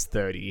minus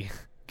 30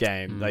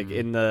 game. Like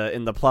in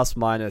the plus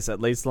minus, at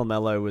least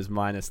LaMelo was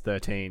minus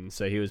 13,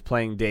 so he was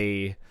playing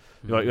D.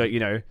 You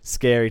know,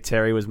 Scary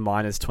Terry was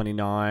minus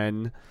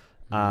 29.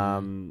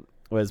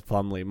 Where's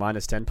Plumlee?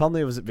 Minus 10.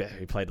 Plumlee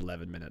he played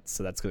 11 minutes,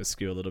 so that's going to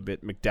skew a little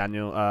bit.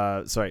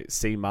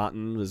 C.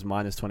 Martin was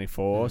minus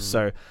 24.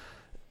 So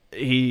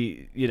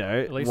he, you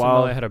know, at least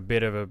LaMelo had a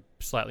bit of a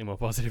slightly more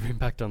positive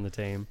impact on the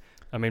team.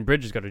 I mean,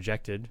 Bridges got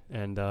ejected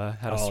and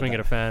had a swing at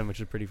a fan, which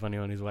is pretty funny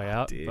on his way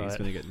out. He's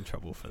going to get in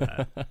trouble for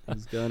that.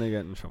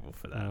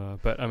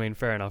 But I mean,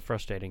 fair enough.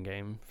 Frustrating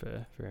game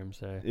for him.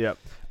 So yep.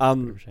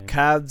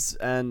 Cavs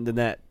and the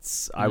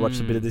Nets. I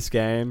watched a bit of this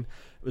game.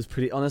 It was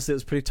pretty. Honestly, it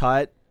was pretty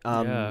tight.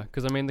 Yeah,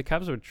 because I mean, the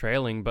Cavs were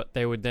trailing, but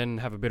they would then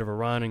have a bit of a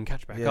run and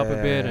catch back up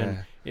a bit,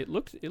 and it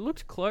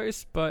looked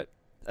close, but.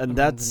 And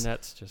that's the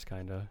Nets just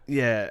kind of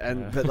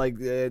but like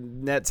the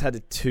Nets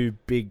had 2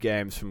 big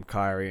games from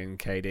Kyrie and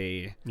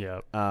KD. Yeah.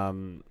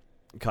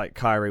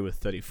 Kyrie with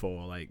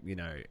 34. Like, you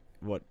know,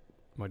 what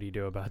do you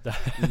do about that?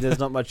 There's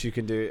not much you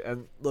can do.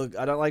 And look,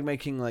 I don't like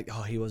making like,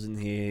 oh, he wasn't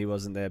here, he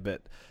wasn't there,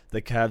 but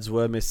the Cavs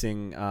were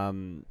missing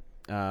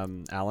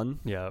Allen.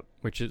 Yeah,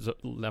 which is,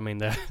 I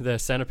mean, their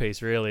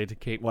centerpiece really to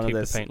keep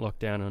the paint locked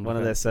down. On one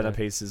of their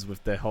centerpieces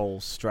with their whole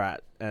strat,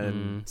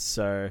 and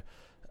so.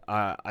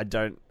 I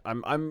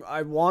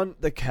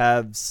want the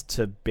Cavs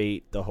to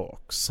beat the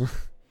Hawks.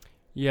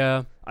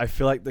 Yeah. I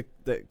feel like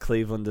that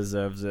Cleveland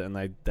deserves it,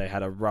 and they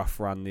had a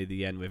rough run near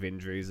the end with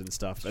injuries and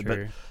stuff. That's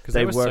true. Because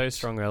they were so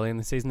strong early in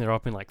the season. They're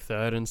up in like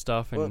 3rd and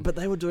stuff. And but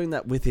they were doing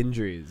that with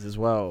injuries as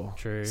well.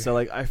 True. So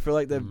like I feel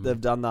like they've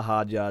done the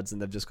hard yards,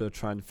 and they've just got to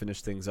try and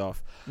finish things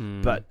off.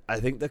 But I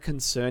think the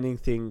concerning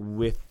thing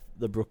with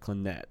the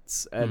Brooklyn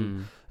Nets,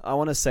 and I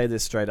want to say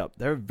this straight up,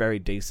 they're a very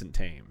decent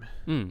team.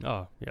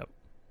 Oh, yep.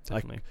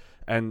 Definitely.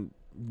 And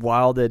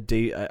while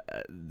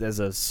there's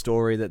a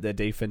story that their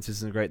defense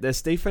isn't great, their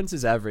defense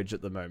is average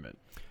at the moment.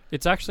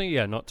 It's actually,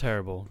 not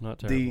terrible. Not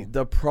terrible.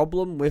 The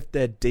problem with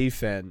their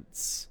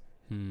defense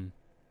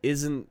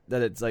isn't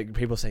that it's like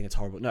people saying it's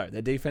horrible. No,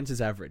 their defense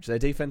is average. Their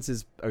defense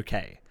is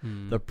okay.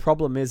 The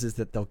problem is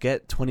that they'll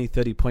get 20,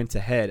 30 points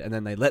ahead, and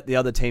then they let the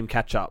other team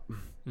catch up.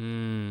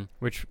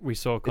 Which we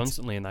saw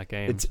constantly in that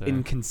game. It's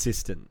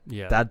inconsistent.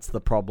 Yeah. That's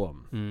the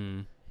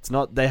problem. It's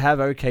not, they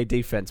have okay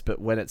defense, but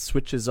when it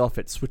switches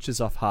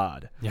off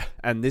hard. Yeah.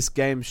 And this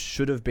game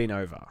should have been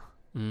over.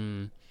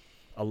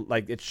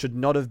 Like, it should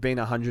not have been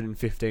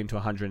 115 to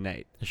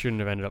 108. It shouldn't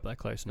have ended up that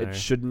close, no. It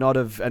should not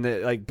have,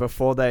 and like,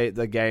 before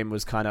the game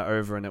was kind of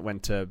over and it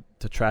went to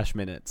trash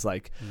minutes,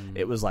 like,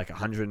 it was like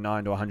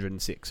 109 to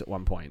 106 at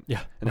one point.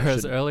 Yeah. And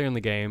whereas earlier in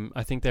the game,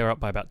 I think they were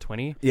up by about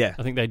 20. Yeah.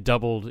 I think they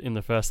doubled in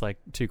the first, like,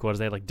 2 quarters.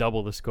 They, like,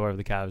 double the score of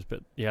the Cavs, but,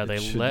 yeah, they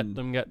let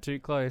them get too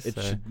close.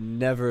 It should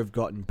never have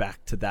gotten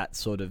back to that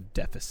sort of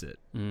deficit.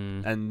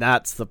 And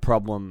that's the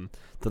problem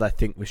that I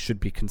think we should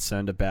be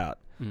concerned about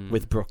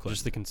with Brooklyn.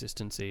 Just the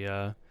consistency,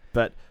 yeah.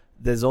 But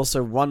there's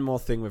also one more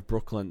thing with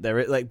Brooklyn.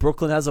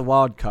 Brooklyn has a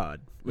wild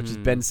card, which is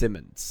Ben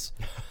Simmons.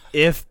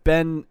 If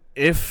Ben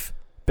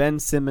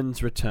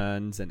Simmons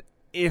returns, and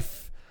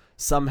if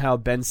somehow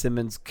Ben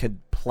Simmons could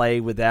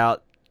play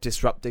without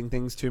disrupting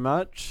things too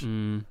much,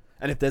 and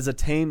if there's a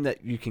team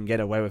that you can get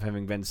away with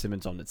having Ben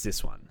Simmons on, it's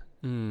this one.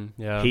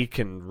 Yeah. He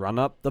can run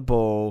up the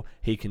ball,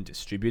 he can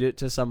distribute it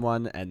to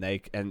someone, and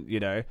you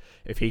know,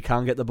 if he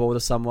can't get the ball to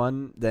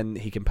someone, then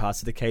he can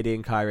pass it to KD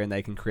and Kyrie, and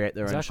they can create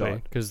their own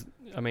shot. Because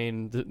I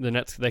mean, the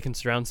Nets, they can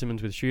surround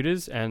Simmons with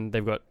shooters, and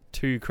they've got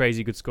 2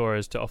 crazy good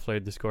scorers to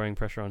offload the scoring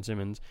pressure on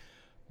Simmons.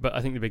 But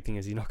I think the big thing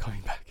is he's not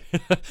coming back.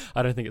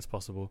 I don't think it's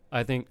possible.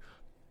 I think,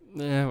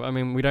 I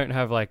mean, we don't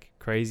have like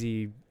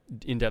crazy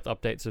in-depth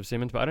updates of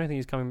Simmons, but I don't think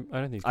he's coming. I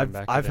don't think he's coming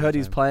back. I've heard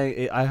he's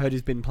playing. I heard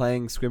he's been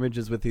playing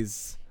scrimmages with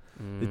his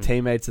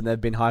teammates, and they've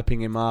been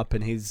hyping him up,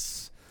 and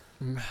he's...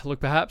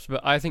 Look, perhaps,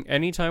 but I think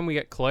anytime we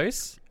get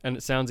close and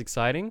it sounds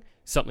exciting,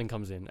 something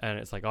comes in, and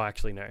it's like, oh,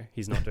 actually, no,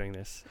 he's not doing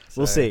this.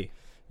 So, we'll see.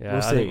 Yeah,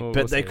 we'll see.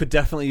 But they could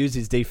definitely use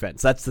his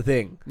defense. That's the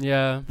thing.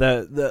 Yeah.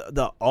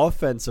 The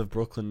offense of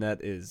Brooklyn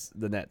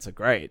the Nets are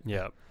great.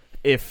 Yeah.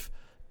 If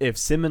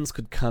Simmons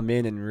could come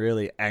in and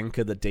really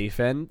anchor the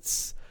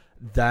defense,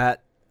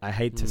 that... I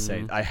hate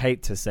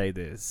to say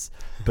this,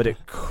 but it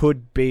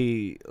could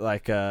be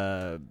like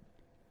a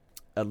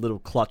little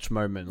clutch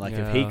moment. Like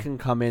if he can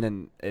come in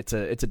and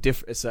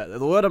the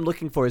word I'm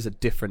looking for is a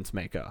difference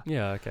maker.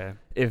 Yeah, okay.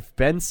 If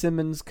Ben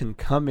Simmons can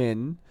come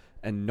in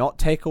and not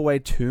take away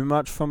too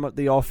much from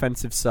the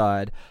offensive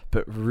side,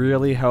 but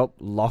really help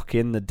lock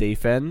in the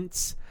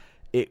defense,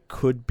 it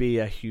could be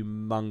a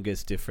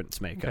humongous difference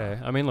maker. Okay.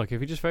 I mean, look,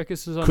 if he just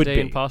focuses on D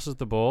and passes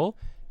the ball,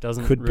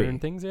 doesn't ruin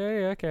things.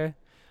 Yeah, okay.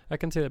 I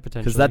can see that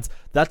potentially. Because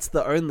that's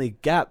the only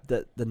gap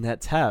that the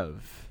Nets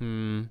have.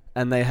 And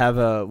they have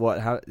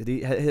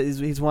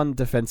he's won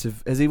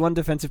defensive... Has he won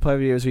defensive player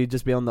of the year, or has he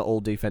just been on the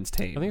all-defense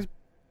team? I think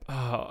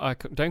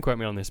don't quote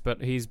me on this,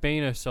 but he's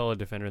been a solid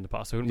defender in the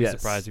past. So I wouldn't be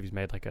surprised if he's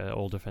made like an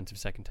all-defensive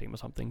second team or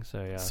something.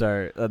 So, yeah.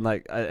 So,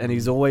 and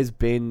he's always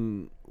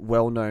been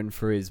well-known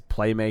for his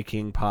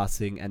playmaking,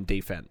 passing, and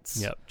defense.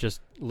 Yep,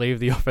 just leave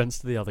the offense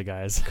to the other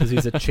guys. Because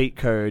he's a cheat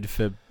code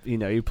for,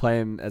 you play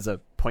him as a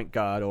point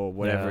guard or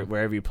whatever,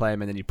 wherever you play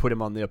him, and then you put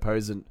him on the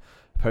opposing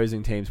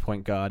team's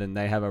point guard, and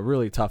they have a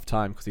really tough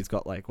time because he's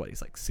got like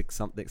he's like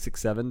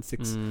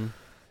 6'7",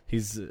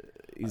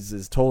 He's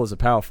as tall as a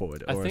power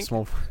forward or a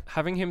small.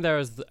 Having him there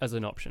as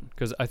an option,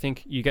 because I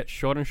think you get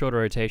shorter and shorter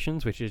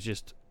rotations, which is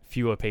just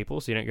fewer people,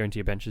 so you don't go into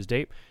your benches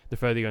deep the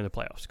further you go in the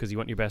playoffs, because you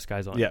want your best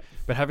guys on. Yeah.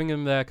 But having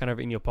him there kind of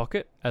in your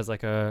pocket as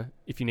like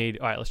if you need,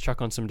 all right, let's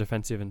chuck on some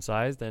defensive and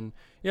size, then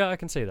yeah, I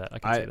can see that.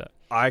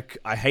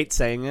 I hate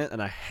saying it,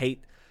 and I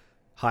hate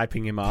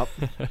hyping him up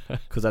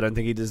because I don't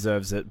think he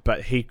deserves it,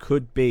 but he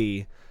could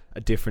be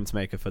a difference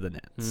maker for the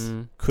Nets.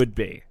 Could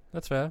be.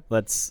 That's fair.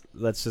 Let's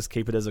just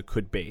keep it as a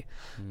could be.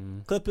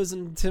 Clippers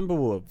and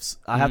Timberwolves.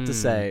 I have to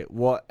say,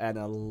 what an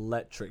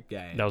electric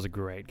game. That was a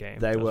great game.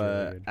 They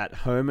were really at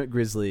home at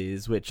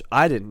Grizzlies, which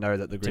I didn't know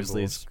that the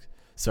Grizzlies...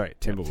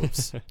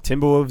 Timberwolves.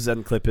 Timberwolves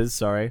and Clippers,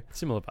 sorry.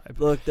 Similar vibe.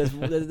 Look,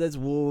 there's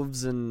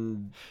wolves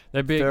and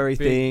they're big, furry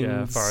things.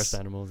 Yeah, forest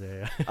animals,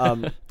 yeah.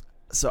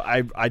 So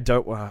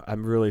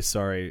I'm really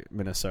sorry,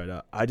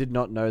 Minnesota. I did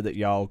not know that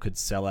y'all could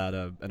sell out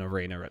an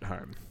arena at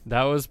home.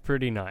 That was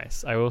pretty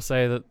nice. I will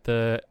say that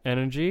the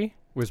energy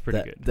was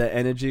pretty good. The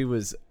energy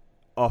was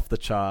off the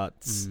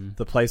charts.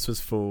 The place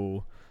was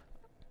full.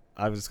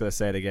 I was just going to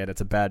say it again.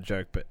 It's a bad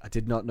joke, but I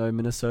did not know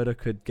Minnesota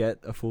could get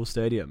a full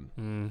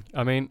stadium.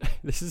 I mean,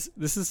 this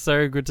is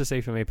so good to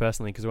see for me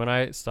personally, because when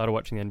I started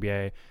watching the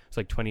NBA, it's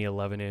like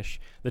 2011-ish.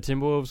 The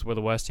Timberwolves were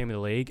the worst team in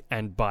the league,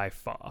 and by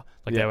far.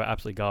 They were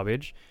absolutely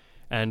garbage.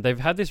 And they've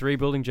had this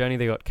rebuilding journey.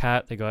 They got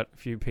Cat, they got a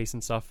few pieces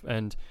and stuff,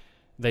 and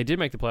they did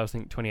make the playoffs, I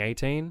think,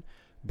 2018,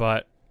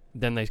 but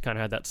then they kind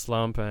of had that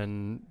slump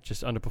and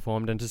just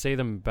underperformed. And to see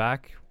them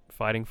back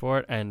fighting for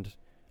it and,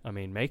 I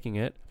mean, making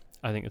it,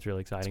 I think it's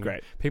really exciting. It's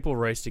great. People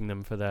roasting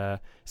them for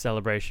their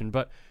celebration,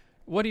 but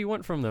what do you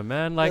want from them,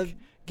 man? Like,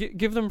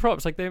 give them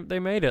props. Like, they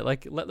made it.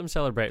 Like, let them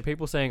celebrate.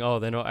 People saying, oh,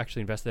 they're not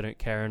actually invested, they don't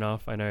care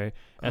enough. I know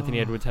Anthony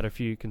Edwards had a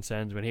few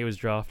concerns when he was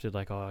drafted,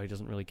 like, oh, he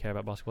doesn't really care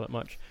about basketball that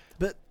much.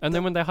 And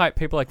then when they hype,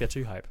 people are like, they're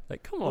too hype.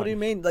 Like, come on. What do you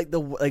mean? Like,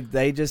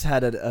 they just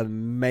had an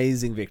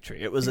amazing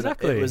victory. It was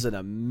an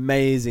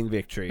amazing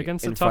victory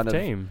against a tough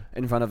team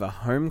in front of a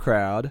home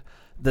crowd.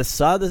 I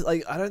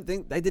don't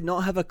think they did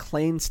not have a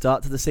clean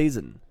start to the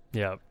season.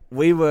 Yeah.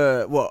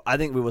 I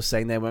think we were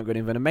saying they weren't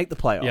going to make the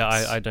playoffs. Yeah,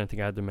 I don't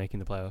think I had them making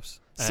the playoffs.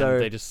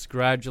 And they just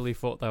gradually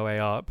fought their way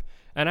up.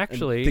 And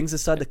actually... things have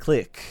started to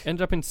click.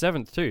 Ended up in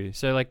 7th, too.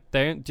 So, like,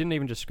 they didn't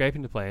even just scrape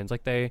into play-ins.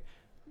 Like, I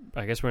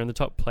guess we're in the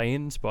top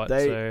play-in spot,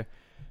 so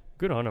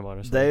good on them,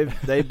 honestly.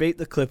 They beat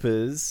the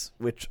Clippers,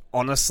 which,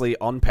 honestly,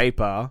 on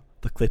paper,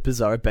 the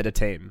Clippers are a better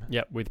team.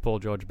 Yep, with Paul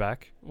George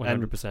back,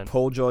 100%. And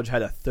Paul George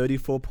had a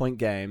 34-point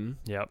game.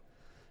 Yep.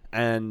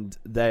 And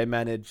they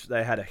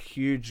had a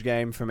huge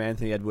game from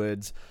Anthony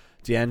Edwards.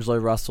 D'Angelo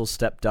Russell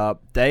stepped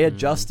up. They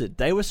adjusted.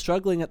 They were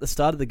struggling at the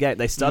start of the game.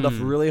 They started off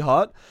really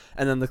hot,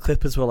 and then the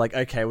Clippers were like,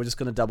 okay, we're just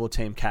going to double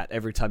team Cat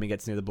every time he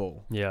gets near the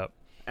ball. Yeah.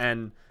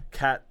 And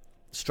Cat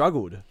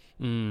struggled.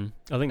 I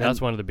think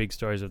that's one of the big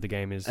stories of the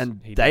game is... And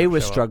they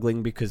were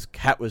struggling because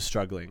Cat was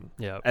struggling.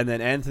 Yeah. And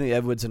then Anthony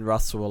Edwards and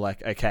Russell were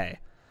like, okay,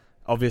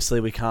 obviously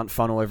we can't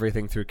funnel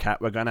everything through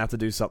Cat. We're going to have to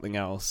do something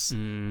else.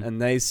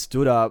 And they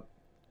stood up,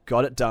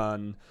 got it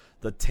done.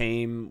 The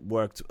team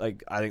worked,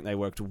 I think they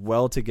worked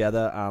well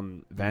together.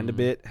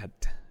 Vanderbilt had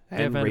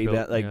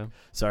rebound,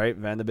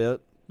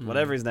 Vanderbilt,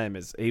 whatever his name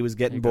is. He was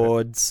getting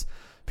boards.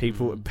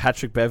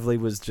 Patrick Beverly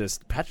was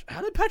just...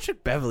 how did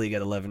Patrick Beverly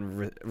get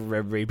 11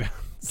 rebounds?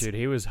 Dude,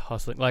 he was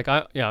hustling. Like,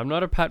 I'm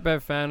not a Pat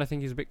Bev fan. I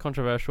think he's a bit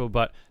controversial,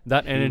 but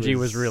that energy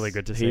was really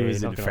good to see. He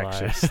was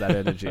infectious, that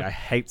energy. I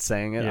hate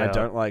saying it. Yeah. I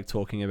don't like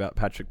talking about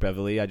Patrick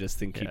Beverly. I just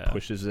think he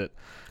pushes it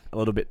a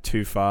little bit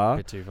too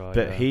far.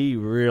 But he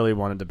really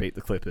wanted to beat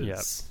the Clippers. Yep.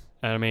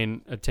 And I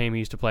mean, a team he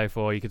used to play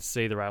for, you could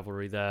see the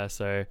rivalry there.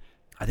 So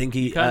I think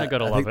he kind of got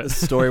to love it. The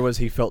story was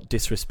he felt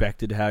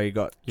disrespected how he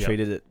got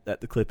treated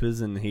at the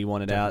Clippers, and he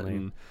wanted out.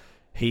 And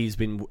he's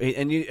been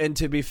and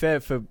to be fair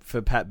for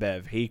Pat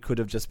Bev, he could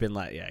have just been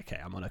like, yeah, okay,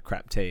 I'm on a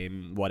crap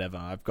team, whatever.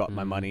 I've got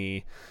my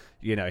money.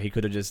 You know, he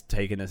could have just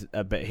taken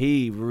but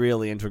he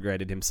really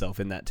integrated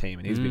himself in that team,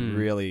 and he's been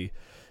really.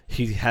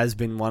 He has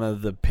been one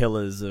of the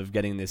pillars of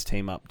getting this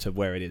team up to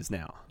where it is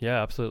now.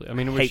 Yeah, absolutely. I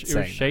mean, it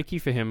was shaky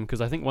for him because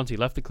I think once he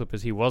left the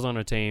Clippers, he was on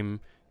a team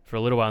for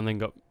a little while and then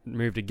got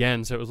moved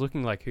again. So it was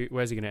looking like,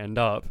 where's he going to end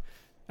up?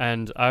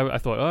 And I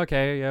thought,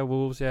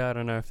 Wolves, I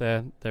don't know if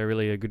they're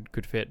really a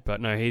good fit.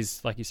 But no,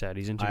 he's, like you said,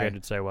 he's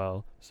integrated so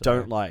well. So.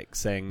 Don't like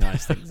saying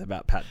nice things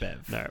about Pat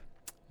Bev.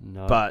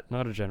 No, but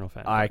not a general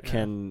fan. I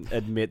can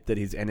admit that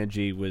his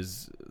energy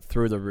was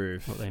through the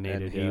roof. What they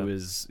needed, and he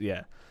was,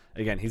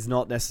 Again, he's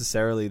not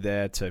necessarily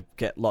there to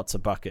get lots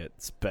of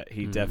buckets, but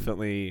he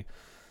definitely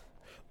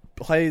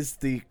plays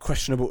the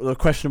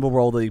questionable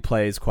role that he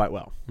plays quite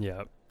well.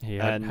 Yeah, he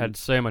had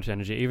so much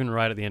energy, even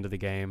right at the end of the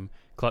game.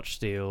 Clutch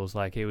steals,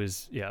 like he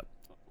was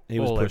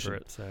all over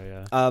it.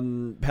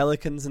 So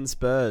Pelicans and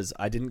Spurs.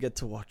 I didn't get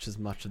to watch as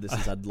much of this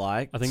as I'd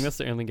like. I think that's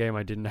the only game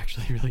I didn't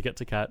actually really get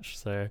to catch.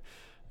 So,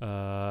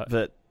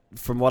 but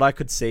from what I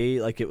could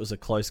see, like it was a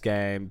close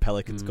game.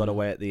 Pelicans got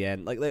away at the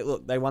end. Like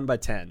they won by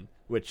 10.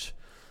 which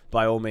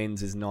by all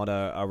means is not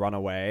a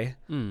runaway.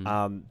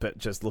 But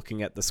just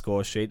looking at the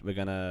score sheet, we're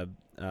gonna,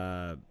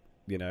 I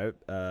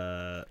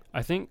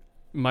think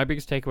my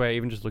biggest takeaway,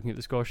 even just looking at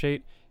the score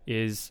sheet,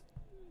 is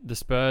the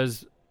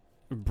Spurs'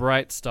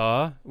 bright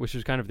star, which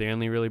was kind of the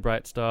only really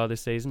bright star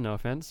this season, no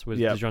offense, was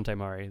DeJounte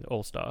Murray, the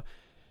all-star.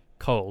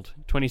 Cold,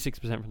 26%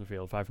 from the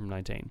field, 5 from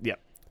 19. Yep.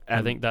 And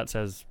I think that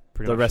says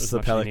pretty the much rest as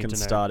of the much as you need Pelicans to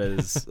know.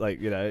 starters,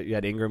 like, you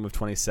had Ingram with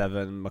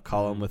 27,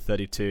 McCollum with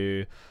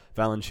 32,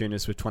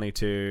 Valanciunas with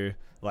 22.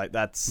 Like,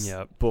 that's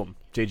boom,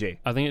 GG.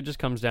 I think it just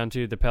comes down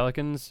to the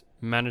Pelicans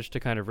managed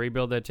to kind of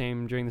rebuild their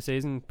team during the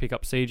season, pick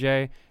up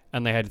CJ,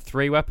 and they had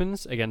 3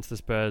 weapons against the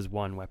Spurs'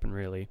 1 weapon,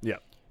 really. Yeah.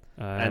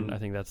 And I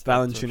think that's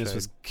Valanciunas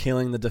was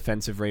killing the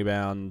defensive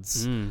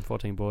rebounds.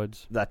 14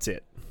 boards. That's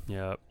it.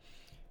 Yeah.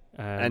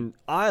 And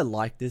I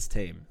like this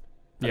team.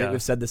 I think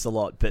we've said this a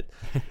lot, but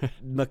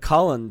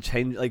McCollum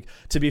changed. Like,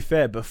 to be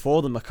fair,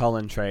 before the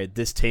McCollum trade,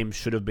 this team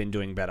should have been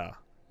doing better,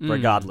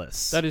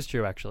 regardless. That is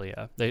true, actually.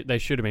 Yeah, they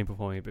should have been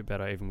performing a bit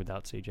better even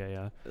without CJ.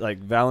 Yeah, like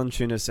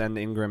Valanciunas and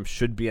Ingram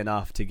should be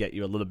enough to get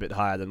you a little bit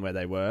higher than where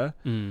they were.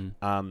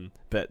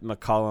 But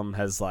McCollum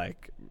has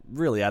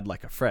really add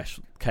a fresh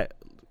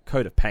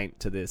coat of paint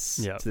to this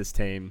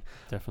team.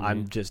 Definitely.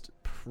 I'm just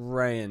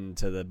praying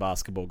to the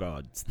basketball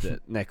gods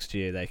that next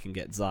year they can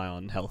get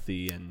Zion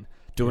healthy and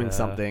doing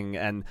something.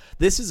 And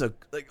this is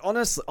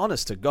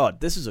honest to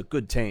God, this is a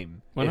good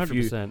team.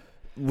 100%.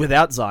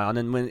 Without Zion,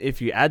 and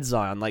if you add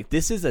Zion,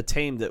 this is a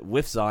team that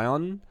with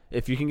Zion,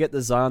 if you can get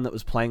the Zion that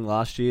was playing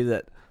last year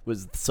that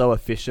was so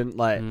efficient,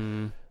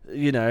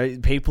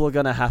 people are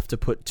going to have to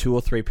put 2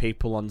 or 3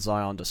 people on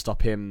Zion to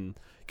stop him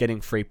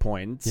getting free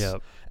points.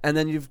 Yep. And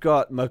then you've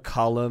got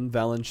McCollum,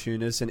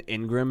 Valanciunas, and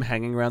Ingram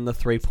hanging around the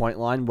 3-point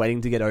line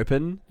waiting to get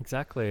open.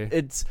 Exactly.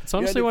 It's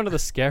honestly one of the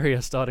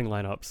scarier starting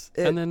lineups.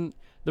 And then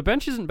the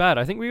bench isn't bad.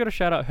 I think we got to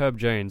shout out Herb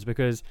Jones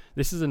because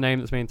this is a name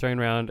that's been thrown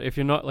around. If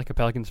you're not a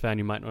Pelicans fan,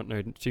 you might not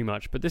know too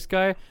much. But this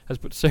guy has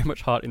put so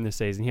much heart in this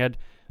season. He had,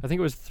 I think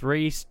it was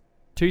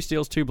 2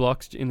 steals, 2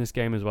 blocks in this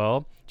game as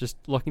well, just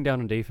locking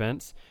down on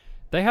defense.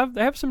 They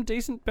have some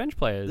decent bench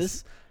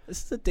players. This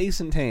is a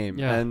decent team.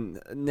 Yeah.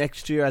 And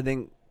next year, I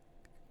think,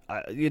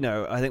 I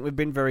think we've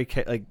been very,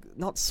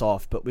 not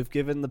soft, but we've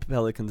given the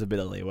Pelicans a bit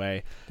of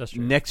leeway. That's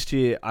true. Next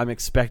year, I'm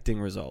expecting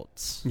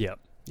results. Yep.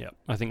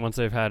 I think once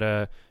they've had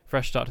a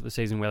fresh start to the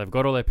season where they've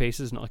got all their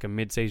pieces, not like a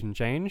mid-season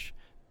change,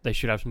 they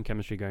should have some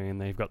chemistry going and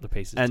they've got the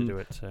pieces to do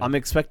it. So. I'm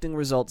expecting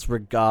results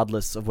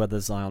regardless of whether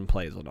Zion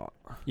plays or not.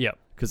 Yep.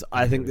 Because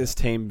I think this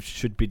team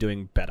should be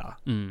doing better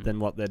than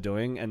what they're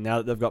doing. And now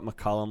that they've got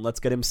McCollum, let's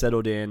get him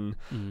settled in.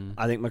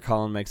 I think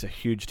McCollum makes a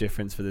huge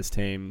difference for this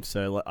team.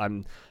 So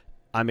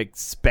I'm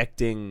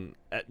expecting,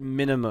 at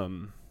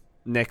minimum,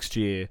 next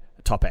year,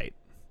 a top 8.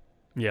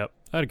 Yep,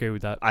 I'd agree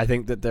with that. I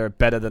think that they're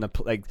better than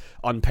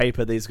on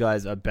paper, these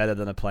guys are better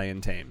than a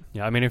play-in team.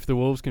 Yeah, I mean, if the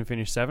Wolves can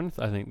finish 7th,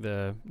 I think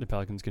the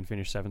Pelicans can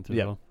finish 7th as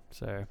well.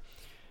 So,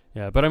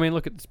 yeah, but I mean,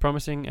 look, it's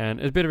promising, and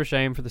it's a bit of a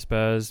shame for the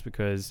Spurs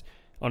because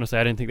honestly,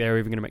 I didn't think they were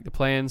even going to make the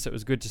play-in, so it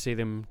was good to see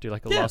them do a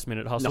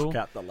last-minute hustle. Knock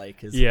out the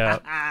Lakers. Yeah,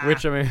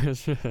 which, I mean,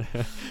 is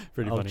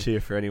pretty I'll funny. cheer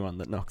for anyone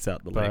that knocks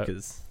out the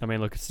Lakers. I mean,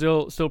 look, it's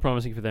still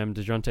promising for them.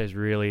 DeJounte's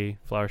really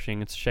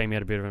flourishing. It's a shame he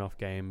had a bit of an off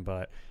game,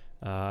 but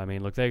I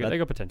mean, look, they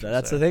got potential.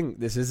 That's the thing.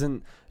 This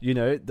isn't,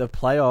 the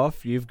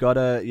playoff. You've got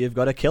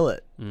to kill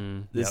it.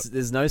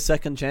 There's no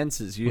second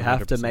chances. You 100%.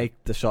 Have to make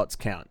the shots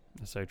count.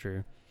 That's so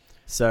true.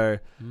 So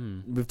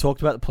we've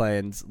talked about the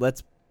plans.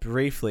 Let's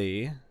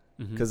briefly,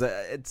 because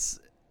it's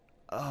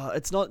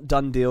not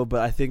done deal,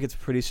 but I think it's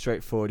pretty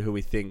straightforward who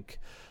we think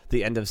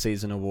the end of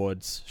season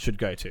awards should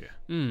go to.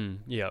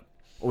 Yep.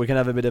 We can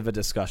have a bit of a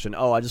discussion.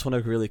 I just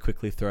want to really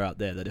quickly throw out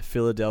there that if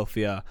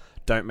Philadelphia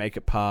don't make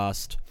it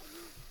past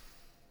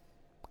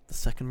the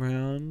second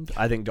round,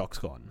 I think Doc's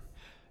gone.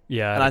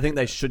 Yeah. And I think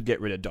they should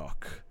get rid of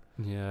Doc.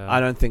 Yeah.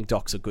 I don't think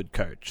Doc's a good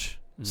coach.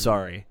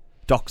 Sorry.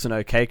 Doc's an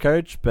okay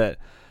coach, but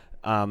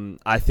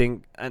I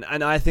think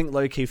I think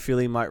low-key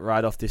Philly might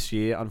ride off this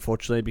year,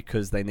 unfortunately,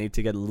 because they need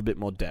to get a little bit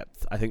more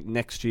depth. I think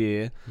next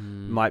year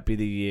might be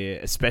the year,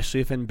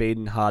 especially if Embiid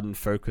and Harden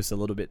focus a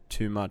little bit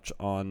too much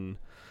on...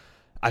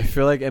 I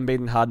feel like Embiid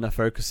and Harden are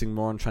focusing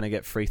more on trying to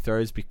get free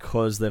throws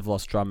because they've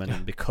lost Drummond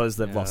and because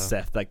they've lost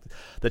Seth.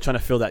 They're trying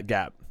to fill that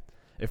gap.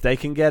 If they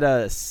can get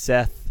a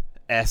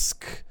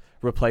Seth-esque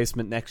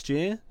replacement next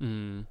year,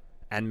 and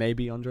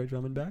maybe Andre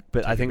Drummond back,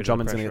 but I think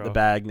Drummond's going to get the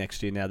bag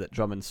next year now that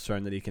Drummond's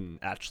shown that he can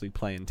actually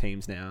play in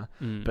teams now.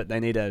 But they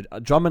need a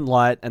Drummond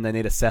light and they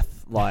need a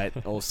Seth light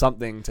or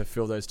something to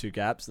fill those 2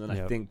 gaps. And then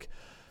I think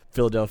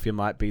Philadelphia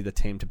might be the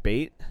team to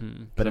beat.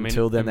 But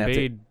until then, they have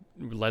to...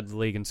 led the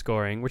league in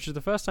scoring, which is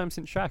the first time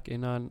since Shaq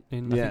in I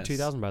think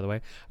 2000, by the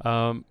way.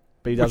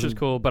 Which is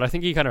cool, but I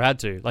think he kind of had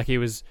to. He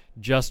was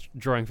just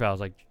drawing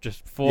fouls,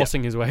 just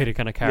forcing his way to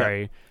kind of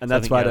carry. And so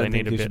that's why I don't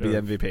think he should be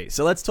MVP.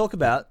 So let's talk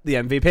about the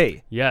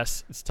MVP.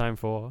 Yes, it's time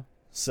for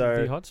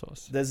the hot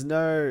sauce. There's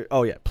no...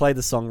 Oh, yeah, play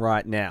the song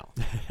right now.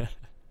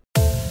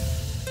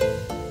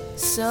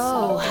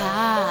 So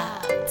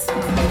hot,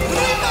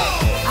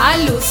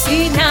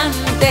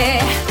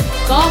 alucinante,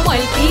 como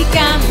el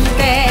picante.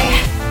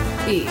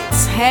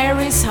 It's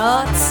Harry's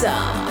Hot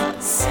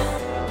Sauce.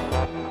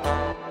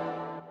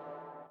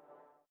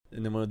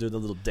 And then we'll do the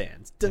little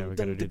dance. Yeah, we're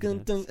gonna do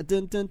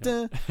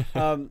the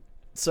dance.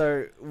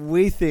 So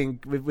we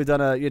think we've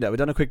done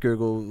a quick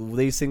Google.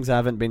 These things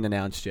haven't been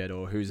announced yet,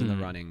 or who's in the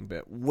running,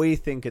 but we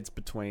think it's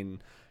between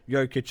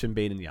Jokic,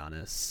 Embiid, and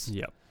Giannis.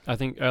 Yep. I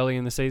think early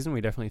in the season,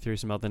 we definitely threw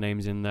some other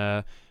names in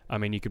there. I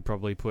mean, you could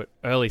probably put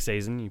early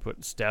season, you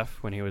put Steph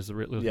when he was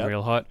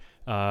real hot.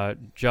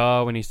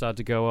 Ja when he started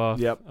to go off.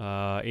 Yep.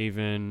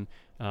 Even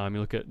you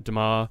look at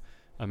DeMar.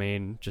 I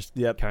mean, just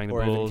carrying the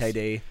or balls.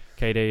 Even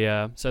KD,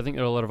 yeah. So I think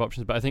there are a lot of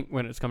options. But I think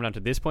when it's come down to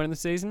this point in the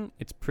season,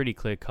 it's pretty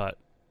clear cut.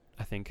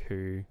 I think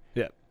who.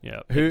 Yeah. Yeah.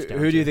 Who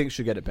do you think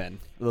should get it, Ben?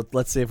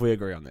 Let's see if we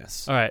agree on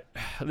this. All right.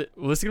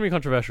 Well, this is going to be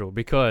controversial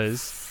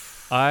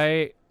because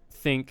I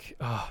think.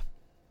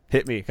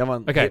 Hit me. Come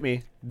on. Okay. Hit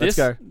me. Let's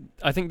go.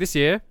 I think this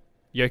year,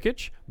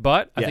 Jokic,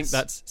 but I think Yes.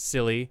 that's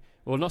silly.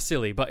 Well, not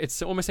silly, but it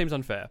almost seems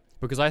unfair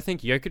because I think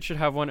Jokic should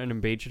have one and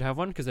Embiid should have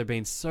one because they've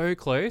been so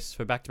close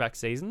for back-to-back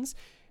seasons.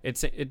 It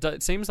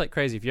seems like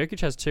crazy. If Jokic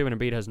has two and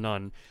Embiid has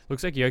none,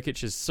 looks like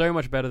Jokic is so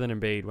much better than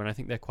Embiid when I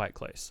think they're quite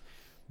close.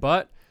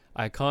 But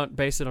I can't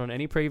base it on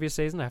any previous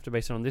season. I have to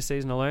base it on this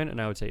season alone, and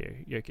I would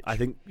say Jokic. I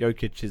think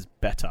Jokic is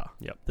better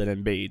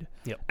than Embiid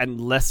and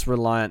less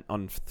reliant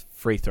on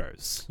free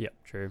throws. Yep,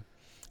 true.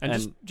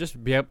 And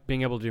just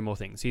being able to do more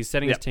things. He's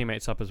setting his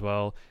teammates up as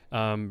well.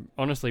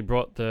 Honestly,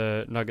 brought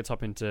the Nuggets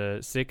up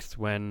into sixth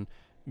when,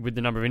 with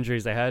the number of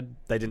injuries they had,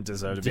 they didn't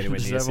deserve to be anywhere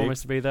near deserve sixth.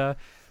 almost to be there.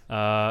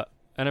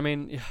 And I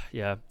mean,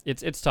 yeah,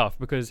 it's tough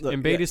because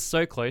Embiid is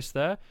so close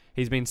there.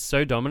 He's been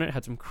so dominant,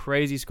 had some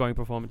crazy scoring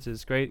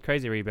performances,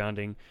 crazy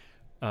rebounding,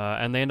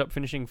 and they end up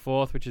finishing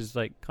fourth, which is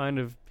like kind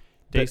of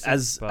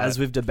decent. But as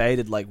we've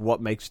debated, like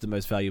what makes you the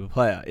most valuable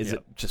player? Is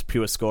it just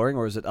pure scoring,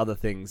 or is it other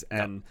things?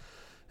 And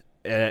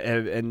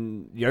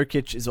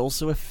Jokic is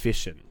also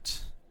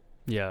efficient.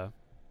 Yeah.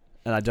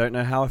 And I don't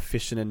know how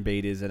efficient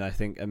Embiid is, and I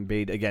think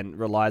Embiid, again,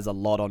 relies a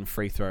lot on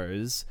free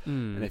throws.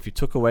 And if you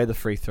took away the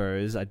free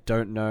throws, I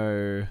don't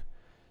know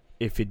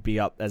if he'd be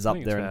up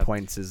there in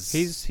points as...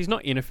 He's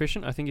not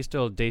inefficient. I think he's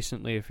still a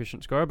decently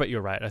efficient scorer, but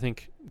you're right. I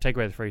think take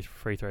away the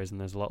free throws and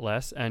there's a lot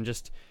less, and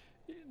just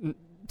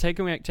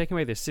taking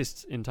away the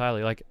assists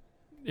entirely. Like,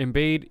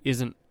 Embiid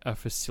isn't a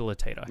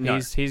facilitator. No.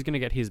 He's going to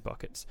get his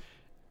buckets.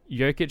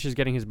 Jokic is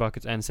getting his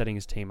buckets and setting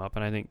his team up,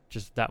 and I think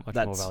just that much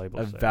more valuable.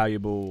 That's a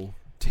valuable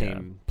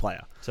team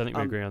player. So I think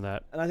we agree on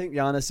that. And I think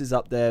Giannis is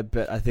up there,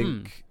 but I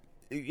think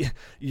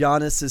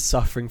Giannis is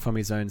suffering from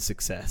his own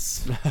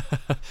success.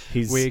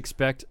 We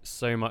expect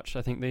so much,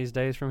 I think, these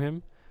days from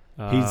him.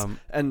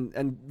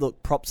 And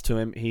look, props to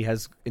him. He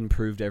has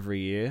improved every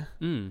year.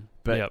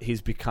 But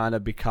he's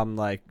become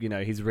like,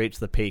 he's reached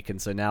the peak, and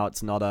so now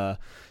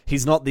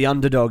he's not the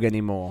underdog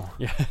anymore.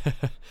 Yeah,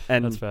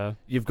 and that's fair.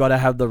 You've got to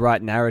have the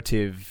right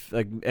narrative.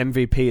 Like,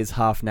 MVP is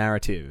half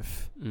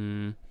narrative,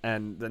 and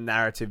the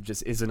narrative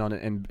just isn't on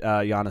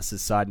Giannis'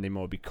 side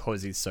anymore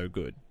because he's so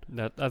good.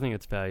 I think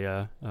it's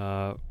fair,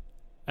 yeah.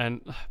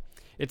 And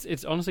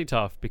it's honestly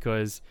tough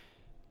because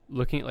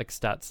looking at like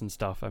stats and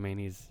stuff, I mean,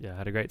 he's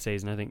had a great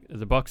season. I think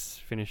the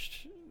Bucks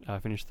finished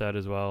third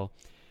as well.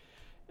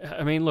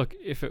 I mean, look,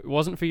 if it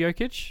wasn't for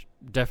Jokic,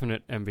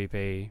 definite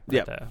MVP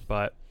there.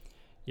 But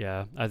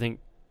yeah, I think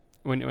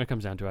when it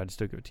comes down to it, I'd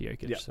still give it to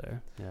Jokic. So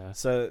yeah.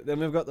 So then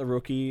we've got the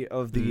rookie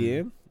of the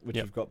year, which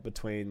we've got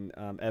between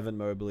Evan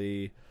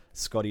Mobley,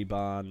 Scotty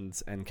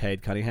Barnes, and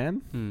Cade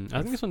Cunningham. I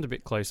think this one's a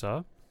bit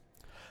closer.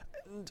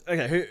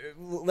 Okay,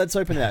 let's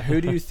open it out. Who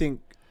do you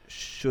think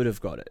should have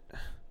got it?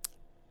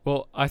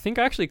 Well, I think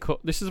I actually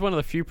this is one of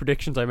the few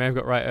predictions I may have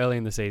got right early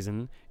in the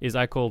season, is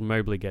I called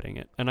Mobley getting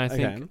it. And I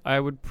think I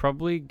would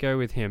probably go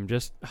with him.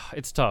 Just,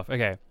 it's tough.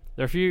 Okay,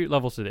 there are a few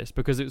levels to this,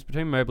 because it was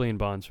between Mobley and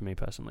Barnes for me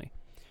personally.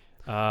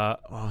 See, I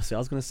was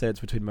going to say it's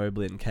between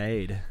Mobley and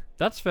Cade.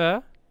 That's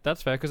fair,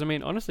 because, I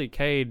mean, honestly,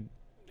 Cade...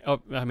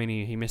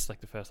 he missed like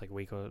the first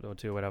week or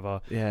two or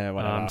whatever. Yeah,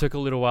 whatever. Took a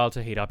little while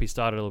to heat up. He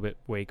started a little bit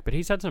weak, but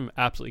he's had some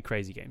absolutely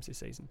crazy games this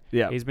season.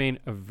 Yeah. He's been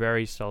a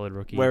very solid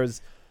rookie.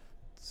 Whereas...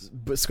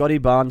 But Scotty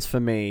Barnes, for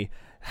me,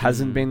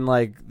 hasn't been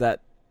like that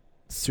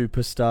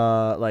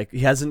superstar. Like, he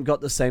hasn't got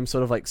the same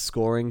sort of like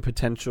scoring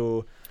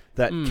potential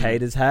that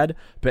Cade has had,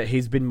 but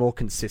he's been more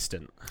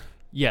consistent.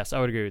 Yes, I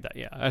would agree with that.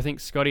 Yeah, I think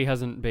Scotty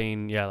hasn't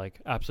been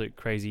like absolute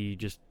crazy,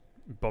 just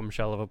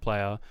bombshell of a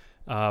player.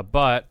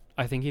 But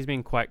I think he's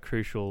been quite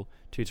crucial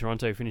to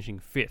Toronto finishing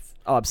fifth.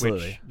 Oh,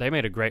 absolutely. Which they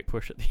made a great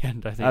push at the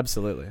end, I think.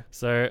 Absolutely.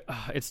 So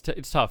it's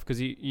tough because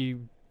you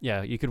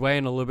could weigh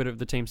in a little bit of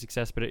the team's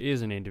success, but it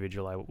is an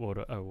individual award,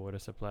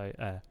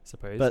 I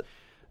suppose. But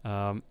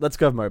let's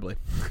go with Mobley.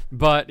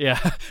 But yeah,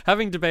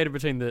 having debated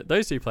between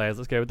those two players,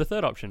 let's go with the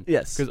third option.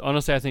 Yes. Because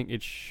honestly, I think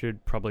it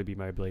should probably be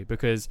Mobley,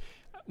 because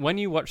when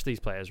you watch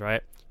these players,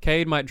 right,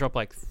 Cade might drop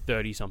like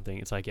 30-something.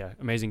 It's like,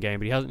 amazing game,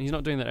 but he's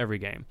not doing that every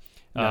game.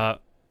 No.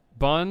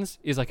 Barnes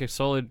is like a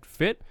solid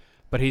fit,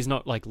 but he's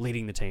not like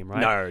leading the team,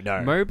 right?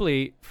 No.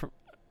 Mobley,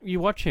 you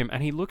watch him,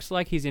 and he looks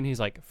like he's in his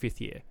like fifth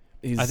year.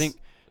 I think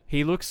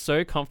he looks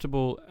so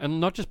comfortable, and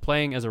not just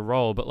playing as a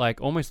role, but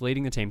like almost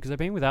leading the team because they've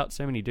been without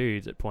so many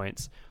dudes at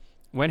points.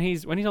 When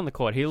he's on the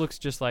court, he looks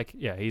just like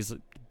he's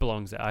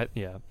belongs there.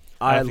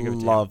 I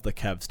love the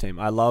Cavs team.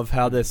 I love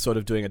how they're sort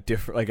of doing a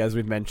different, like as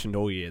we've mentioned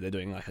all year, they're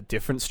doing like a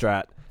different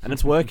strat, and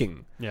it's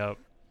working. Yeah.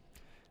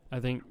 I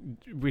think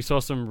we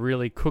saw some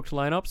really cooked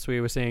lineups. We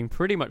were seeing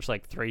pretty much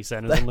like 3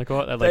 centers on the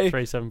court. They're like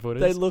 3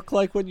 7-footers. They look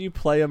like when you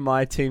play a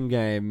My Team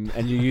game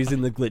and you're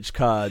using the glitch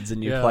cards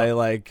and you play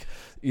like,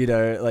 you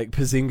know, like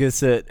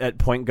Porzingis at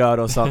point guard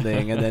or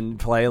something, and then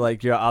play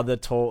like your other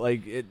tall.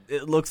 Like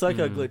it looks like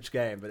a glitch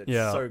game, but it's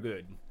so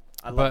good.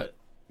 I love it.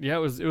 Yeah, it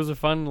was a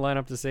fun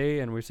lineup to see,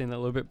 and we've seen that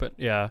a little bit. But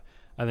yeah,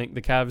 I think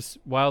the Cavs,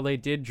 while they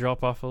did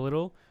drop off a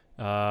little,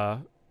 I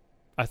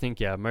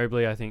think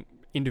Mobley,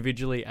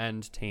 individually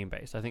and team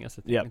based. I think that's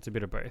the thing. Yep. It's a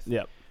bit of both.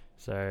 Yep.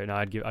 So no,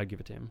 I'd give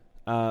it to him.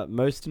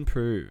 Most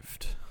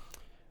improved.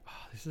 Oh,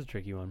 this is a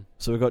tricky one.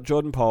 So we've got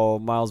Jordan Poole,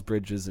 Miles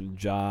Bridges,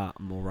 and Ja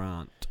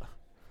Morant.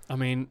 I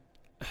mean,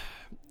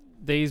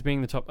 these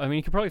being the top. I mean,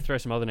 you could probably throw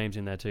some other names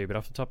in there too, but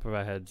off the top of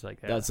our heads, like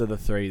that's the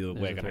 3 that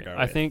we're gonna go.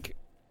 I think.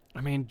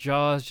 I mean,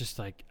 Ja's just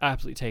like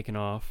absolutely taken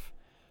off.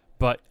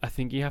 But I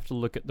think you have to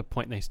look at the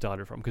point they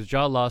started from, because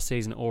Ja last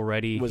season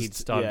already he'd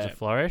started to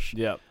flourish.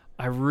 Yep.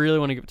 I really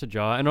want to give it to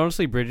Ja, and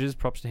honestly, Bridges,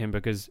 props to him,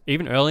 because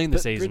even early in the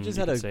season,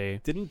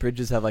 didn't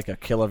Bridges have like a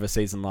killer of a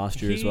season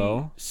last year as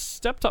well?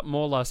 Stepped up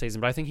more last season,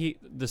 but I think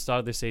the start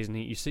of this season,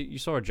 you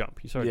saw a jump.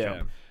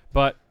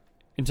 But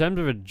in terms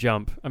of a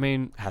jump, I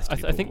mean,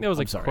 I think there was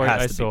a quote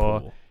I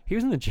saw. He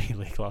was in the G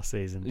League last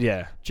season.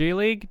 Yeah, G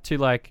League to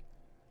like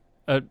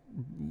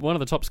one of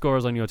the top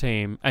scorers on your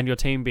team, and your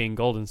team being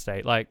Golden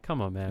State. Like,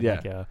 come on, man.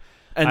 Yeah.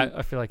 And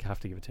I feel like I have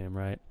to give it to him,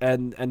 right?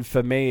 And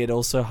for me, it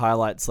also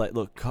highlights, like,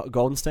 look,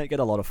 Golden State get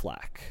a lot of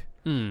flack,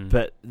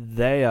 but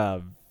they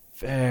are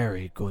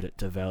very good at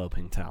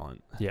developing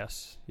talent.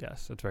 Yes,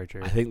 that's very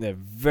true. I think they're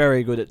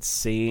very good at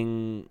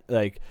seeing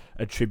like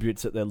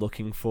attributes that they're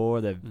looking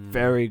for. They're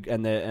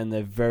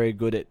they're very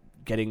good at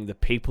getting the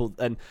people,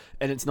 and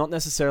it's not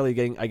necessarily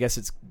getting. I guess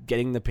it's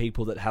getting the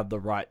people that have the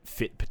right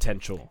fit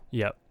potential.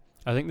 Yep.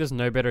 I think there's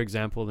no better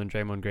example than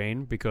Draymond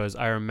Green, because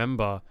I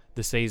remember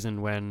the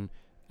season when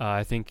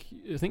I think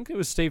it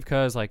was Steve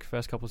Kerr's like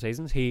first couple of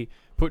seasons. He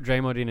put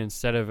Draymond in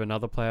instead of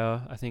another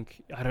player.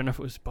 I don't know if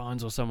it was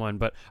Barnes or someone,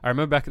 but I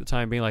remember back at the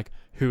time being like,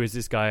 who is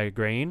this guy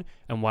Green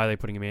and why are they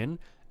putting him in?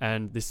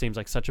 And this seems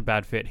like such a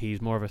bad fit.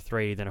 He's more of a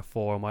 3 than a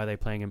 4, and why are they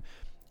playing him?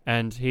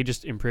 And he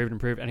just improved,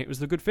 and it was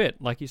the good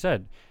fit. Like you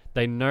said,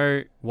 they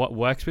know what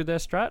works with their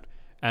strat,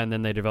 and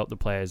then they develop the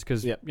players.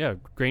 Because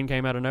Green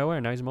came out of nowhere,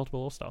 and now he's a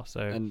multiple All-Star.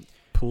 So and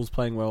Poole's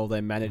playing well.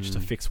 They managed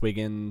to fix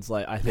Wiggins.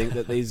 Like, I think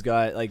that these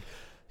guys, like,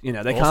 you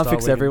know, they can't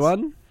fix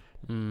everyone.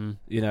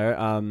 You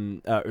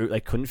know, they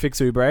couldn't fix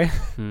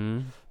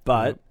Oubre,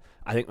 but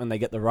I think when they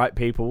get the right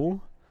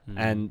people,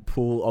 and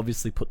Poole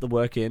obviously put the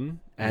work in,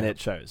 and it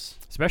shows.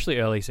 Especially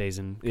early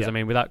season, because I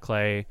mean, without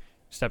Clay,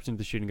 stepped into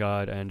the shooting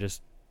guard and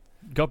just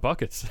got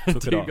buckets.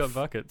 Got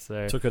buckets.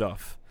 So took it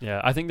off.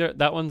 Yeah, I think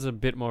that one's a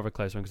bit more of a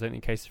close one, because I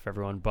think the case is for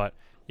everyone, but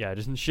yeah,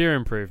 just in sheer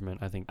improvement,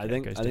 I think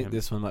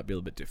this one might be a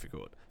little bit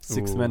difficult.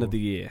 Sixth man of the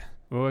year.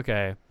 Ooh,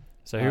 okay.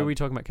 So who are we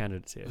talking about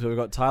candidates here? So we've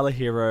got Tyler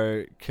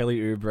Hero, Kelly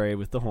Oubre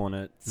with the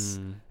Hornets,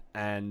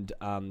 and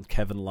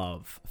Kevin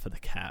Love for the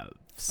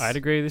Cavs. I'd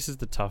agree this is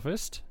the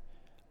toughest.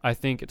 I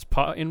think it's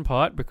in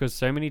part because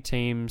so many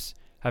teams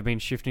have been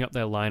shifting up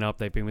their lineup.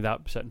 They've been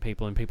without certain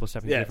people, and people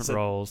stepping into different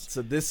roles.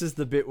 So this is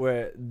the bit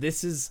where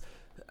this is,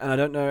 and I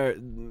don't know,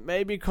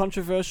 maybe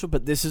controversial,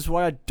 but this is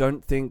why I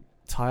don't think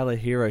Tyler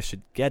Hero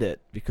should get it,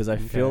 because I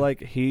feel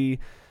like he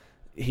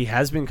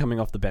has been coming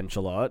off the bench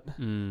a lot,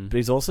 but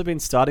he's also been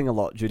starting a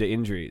lot due to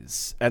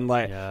injuries. And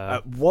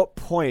at what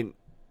point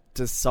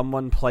does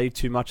someone play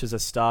too much as a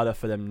starter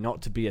for them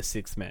not to be a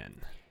sixth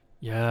man?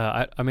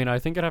 Yeah, I mean, I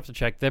think I'd have to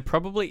check. There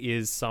probably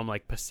is some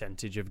like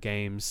percentage of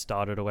games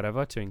started or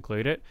whatever to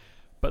include it,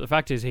 but the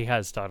fact is he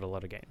has started a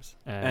lot of games,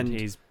 and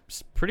he's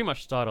pretty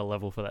much starter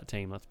level for that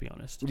team, let's be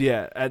honest.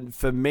 Yeah, and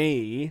for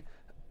me,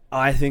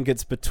 I think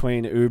it's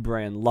between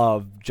Oubre and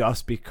Love,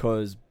 just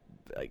because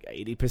like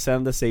 80%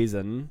 of the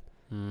season,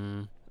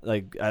 and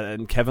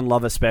Kevin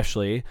Love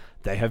especially,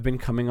 they have been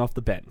coming off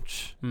the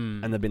bench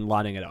and they've been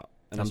lighting it up.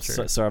 And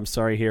I'm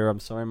sorry, Hero. I'm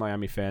sorry,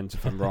 Miami fans,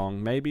 if I'm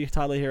wrong. Maybe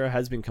Tyler Hero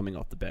has been coming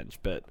off the bench,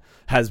 but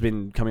has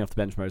been coming off the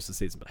bench most of the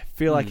season. But I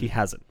feel like he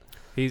hasn't.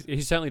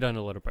 He's certainly done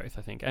a lot of both,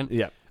 I think.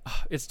 And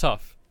it's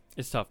tough.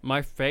 It's tough.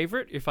 My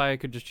favorite, if I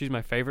could just choose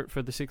my favorite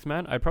for the sixth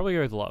man, I'd probably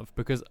go with Love,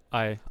 because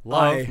I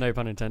love, no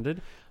pun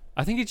intended.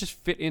 I think he just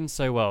fit in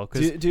so well.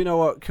 Do you know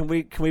what? Can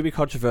we be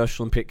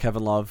controversial and pick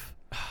Kevin Love?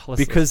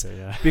 Because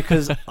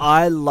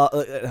I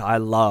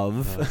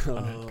love.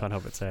 Can't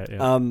help but say it.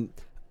 Yeah.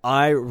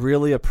 I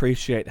really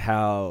appreciate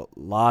how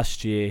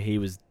last year he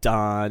was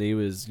done. He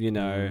was,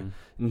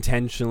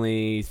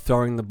 intentionally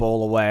throwing the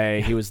ball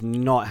away. He was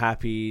not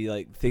happy.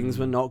 Like, things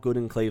were not good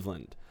in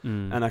Cleveland.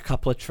 And a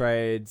couple of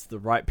trades, the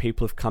right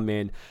people have come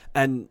in.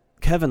 And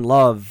Kevin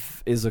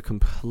Love is a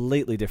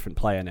completely different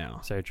player now.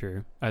 So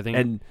true. I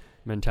think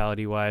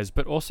mentality-wise,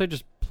 but also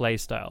just play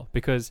style,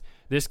 because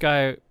this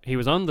guy, he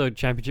was on the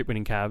championship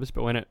winning Cavs,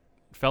 but when it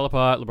fell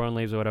apart, LeBron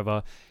leaves or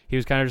whatever, he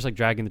was kind of just like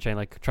dragging the chain,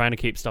 like trying to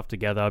keep stuff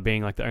together,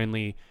 being like the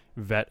only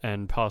vet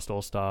and past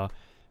all-star,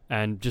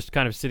 and just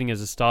kind of sitting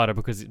as a starter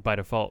because by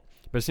default.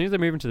 But as soon as they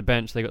move into the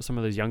bench, they got some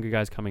of those younger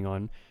guys coming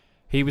on.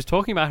 He was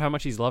talking about how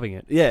much he's loving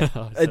it. Yeah,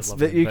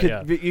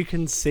 you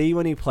can see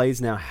when he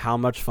plays now how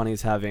much fun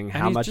he's having.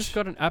 And he's just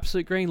got an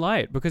absolute green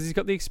light because he's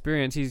got the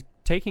experience. He's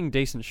taking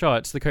decent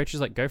shots. The coach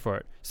is like, go for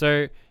it.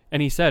 So,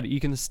 and he said, you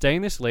can stay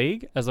in this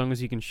league as long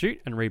as you can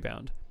shoot and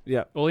rebound.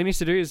 Yeah. All he needs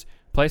to do is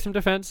play some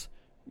defense,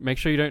 make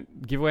sure you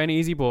don't give away any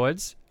easy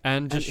boards,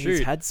 and just shoot.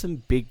 He's had some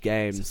big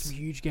games. Some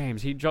huge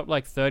games. He dropped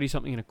like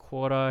 30-something in a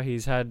quarter.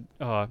 He's had,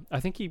 I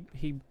think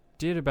he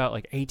did about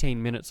like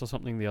 18 minutes or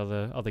something the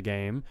other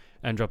game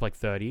and dropped like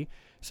 30.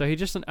 So he's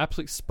just an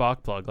absolute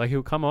spark plug. Like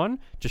he'll come on,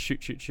 just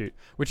shoot,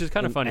 which is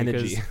kind of funny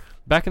because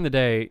back in the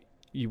day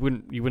you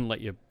wouldn't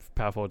let your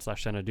power forward /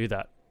 center do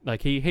that.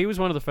 Like he was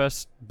one of the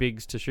first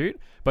bigs to shoot,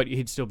 but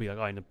he'd still be like,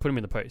 oh, put him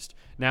in the post.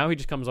 Now he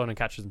just comes on and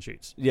catches and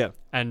shoots. Yeah.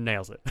 And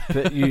nails it.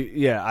 But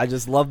I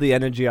just love the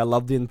energy. I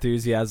love the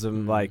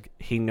enthusiasm. Like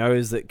he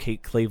knows that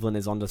Cleveland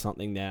is onto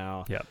something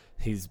now. Yeah.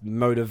 He's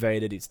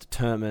motivated. He's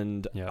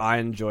determined. Yep. I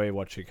enjoy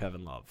watching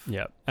Kevin Love.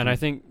 Yeah, and I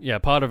think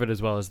part of it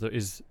as well is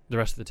the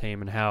rest of the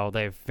team and how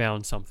they've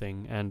found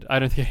something. And I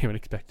don't think anyone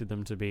expected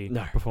them to be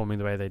performing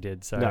the way they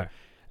did. So,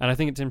 and I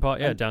think it's in part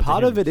down.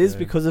 Part to of it is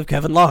because of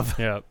Kevin Love.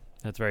 Yeah,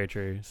 that's very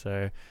true.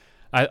 So,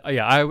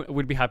 I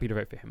would be happy to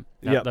vote for him.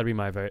 That'd be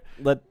my vote.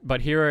 But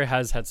Hero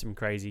has had some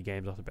crazy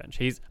games off the bench.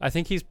 I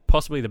think he's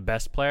possibly the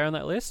best player on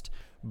that list,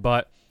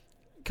 but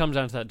comes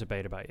down to that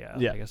debate about I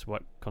guess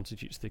what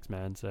constitutes sixth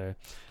man. So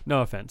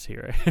no offense,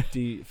 Hero.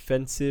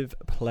 Defensive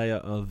player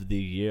of the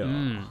year.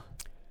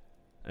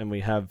 And we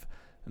have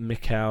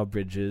Mikal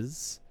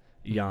Bridges,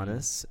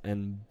 Giannis,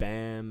 and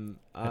Bam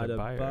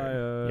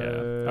Adebayo.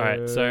 Yeah. All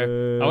right,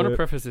 so I want to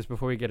preface this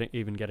before we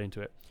even get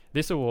into it.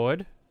 This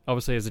award,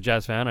 obviously as a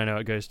Jazz fan, I know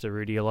it goes to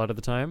Rudy a lot of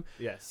the time.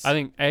 Yes. I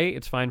think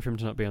it's fine for him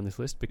to not be on this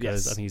list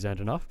because I think he's earned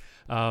enough.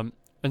 And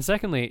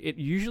secondly, it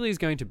usually is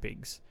going to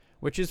bigs,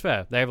 which is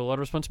fair. They have a lot of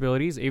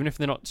responsibilities, even if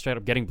they're not straight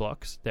up getting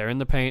blocks. They're in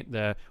the paint,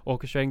 they're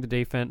orchestrating the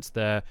defense,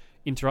 they're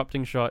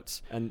interrupting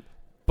shots.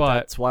 But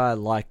that's why I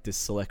like this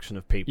selection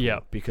of people. Yeah.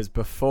 Because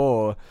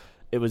before,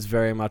 it was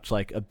very much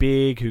like a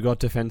big who got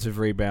defensive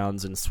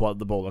rebounds and swatted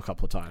the ball a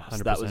couple of times.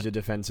 100%. That was your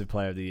defensive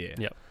player of the year.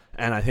 Yep.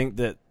 And I think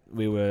that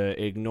we were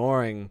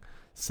ignoring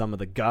some of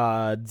the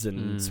guards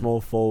and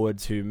small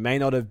forwards who may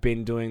not have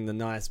been doing the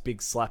nice big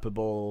slapper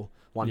ball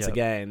once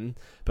again,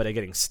 but are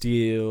getting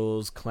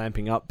steals,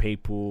 clamping up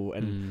people,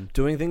 and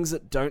doing things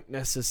that don't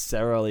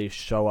necessarily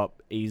show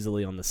up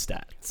easily on the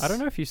stats. I don't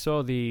know if you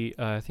saw the,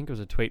 I think it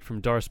was a tweet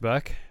from Doris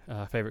Burke,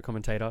 favorite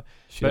commentator.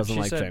 She doesn't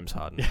like James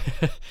Harden.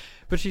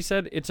 But she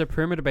said it's a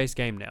perimeter-based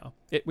game now.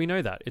 We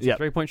know that. It's a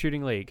three-point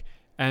shooting league,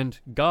 and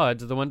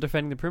guards are the one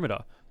defending the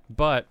perimeter.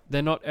 But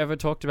they're not ever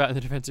talked about in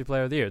the defensive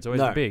player of the year. It's always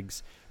the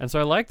bigs. And so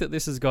I like that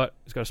this it's got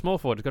a small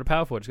forward, it's got a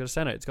power forward, it's got a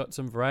center, it's got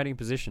some variety in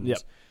positions. Yep.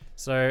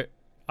 So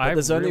but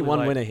there's only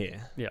one winner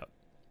here. Yeah.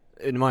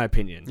 In my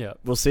opinion. Yeah.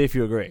 We'll see if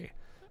you agree.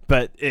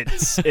 But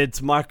it's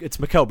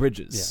Mikal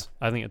Bridges.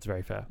 Yeah, I think it's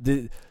very fair.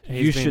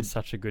 You should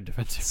such a good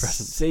defensive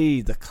presence.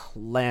 See the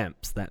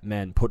clamps that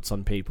man puts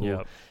on people.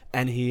 Yep.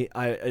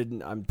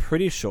 And I'm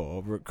pretty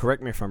sure,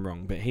 correct me if I'm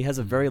wrong, but he has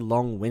a very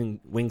long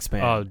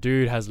wingspan. Oh,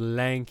 dude has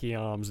lanky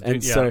arms.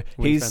 And so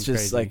he's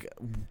just crazy.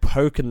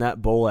 Poking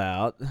that ball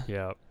out.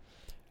 Yeah.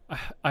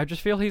 I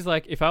just feel he's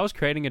like, if I was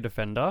creating a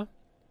defender,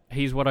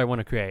 he's what I want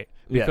to create.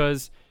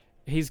 Because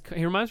he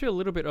reminds me a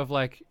little bit of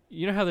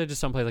you know how there's just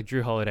some players like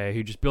Drew Holiday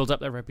who just builds up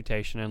their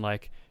reputation and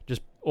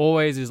just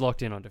always is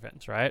locked in on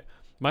defense, right?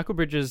 Michael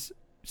Bridges,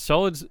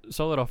 solid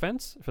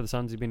offense for the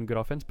Suns. He's been good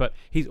offense, but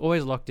he's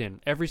always locked in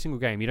every single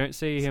game. You don't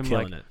see him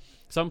killing it.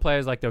 Some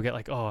players they'll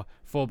get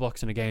 4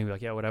 blocks in a game,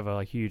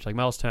 whatever, huge. Like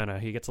Miles Turner,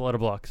 he gets a lot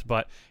of blocks,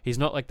 but he's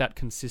not that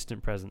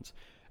consistent presence.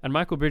 And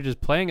Michael Bridges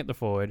playing at the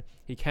forward,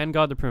 he can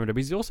guard the perimeter, but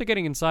he's also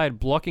getting inside,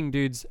 blocking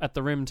dudes at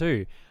the rim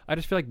too. I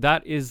just feel like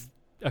that is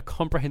a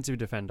comprehensive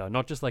defender,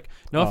 not just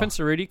no offense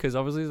to Rudy, because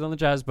obviously he's on the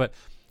Jazz, but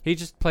he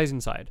just plays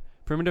inside.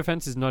 Perimeter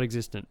defense is not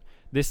existent.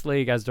 This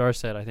league, as Doris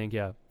said, I think,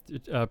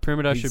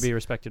 perimeter should be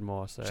respected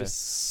more. So just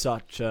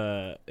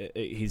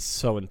he's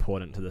so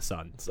important to the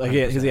Suns.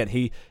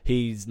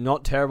 He's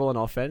not terrible on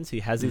offense. He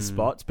has his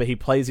spots, but he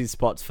plays his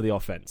spots for the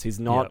offense. He's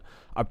not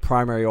a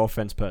primary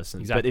offense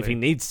person. Exactly. But if he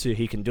needs to,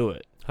 he can do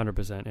it.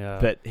 100%, yeah.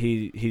 But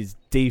his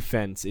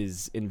defense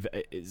is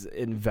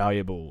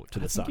invaluable to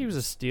the Suns. I think he was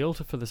a steal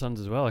for the Suns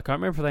as well. I can't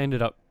remember if they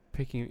ended up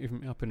picking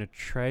him up in a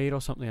trade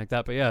or something like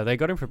that. But yeah, they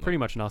got him for pretty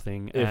much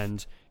nothing,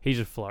 and he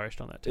just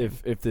flourished on that team.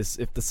 If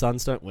the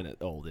Suns don't win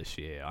it all this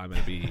year, I'm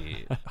going to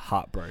be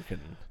heartbroken.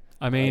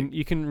 I mean,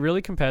 you can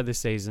really compare this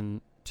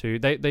season to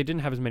they didn't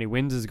have as many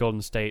wins as Golden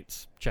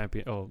State's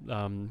champion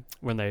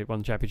when they won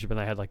the championship and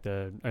they had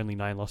the only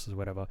 9 losses or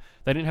whatever.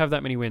 They didn't have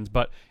that many wins,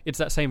 but it's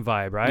that same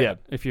vibe, right? Yeah.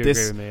 If you agree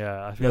with me,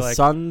 I feel the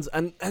Suns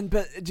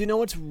but do you know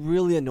what's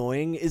really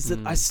annoying is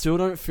that I still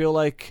don't feel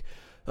like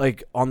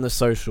like on the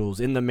socials,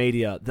 in the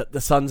media, that the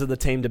Suns are the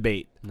team to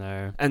beat.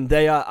 No. And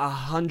they are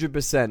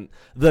 100%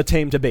 the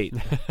team to beat.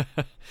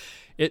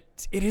 It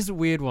is a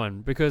weird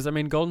one because, I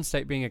mean, Golden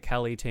State being a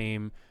Cali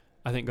team,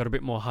 I think got a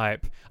bit more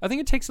hype. I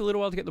think it takes a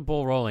little while to get the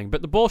ball rolling,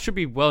 but the ball should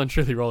be well and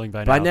truly rolling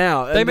by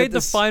now. They made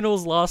the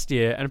finals last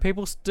year, and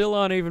people still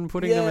aren't even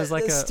putting them as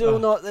like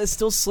they're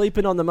still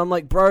sleeping on them. I'm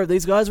like, bro,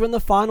 these guys were in the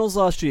finals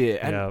last year,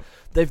 and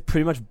they've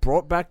pretty much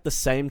brought back the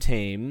same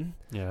team.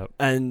 Yeah.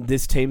 And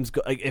this team's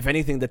got, like, if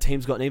anything, the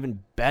team's gotten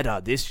even better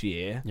this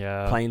year.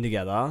 Yeah. Playing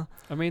together.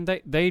 I mean,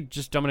 they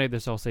just dominated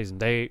this whole season.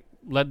 They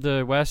led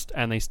the West,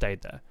 and they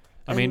stayed there.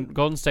 I mean,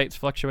 Golden State's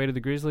fluctuated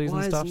the Grizzlies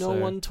and stuff. Why is no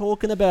one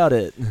talking about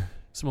it?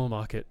 Small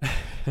market.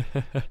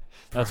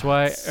 That's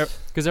why,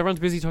 because everyone's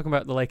busy talking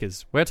about the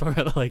Lakers. We're talking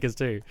about the Lakers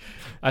too.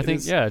 I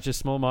think, it's just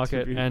small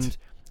market. And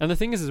the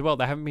thing is as well,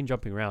 they haven't been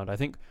jumping around. I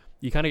think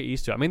you kind of get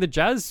used to it. I mean, the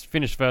Jazz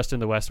finished first in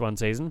the West one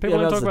season. People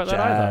don't talk about that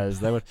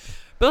either. But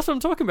that's what I'm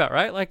talking about,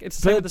 right? Like, it's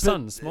the same with the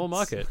Suns, small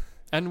market.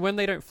 And when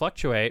they don't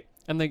fluctuate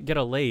and they get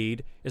a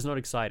lead, it's not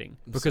exciting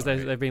because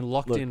they've been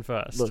locked in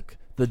first. Look,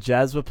 the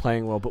Jazz were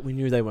playing well, but we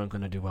knew they weren't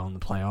going to do well in the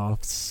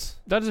playoffs.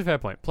 That is a fair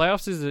point.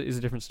 Playoffs is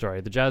a different story.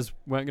 The Jazz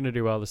weren't going to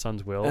do well. The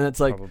Suns will. And it's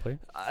like, probably.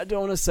 I don't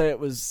want to say it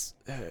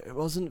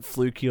wasn't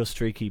fluky or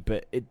streaky,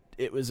 but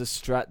it was a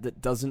strat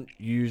that doesn't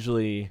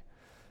usually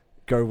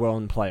go well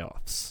in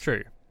playoffs.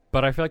 True.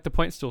 But I feel like the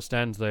point still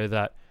stands, though,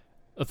 that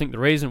I think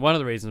one of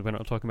the reasons we're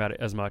not talking about it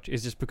as much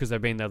is just because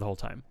they've been there the whole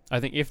time. I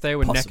think if they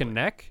were neck and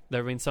neck, there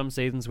have been some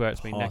seasons where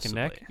it's been neck and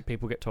neck,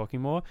 people get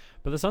talking more.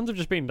 But the Suns have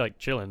just been like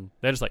chilling.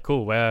 They're just like,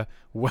 cool, we're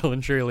well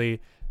and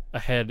truly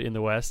ahead in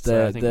the West.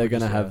 They're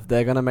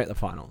gonna make the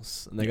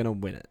finals and they're gonna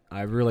win it.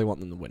 I really want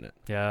them to win it.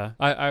 Yeah,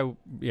 I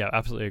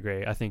absolutely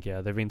agree. I think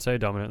they've been so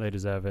dominant, they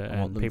deserve it,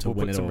 and people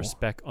put some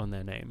respect on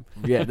their name.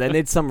 Yeah, they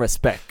need some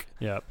respect.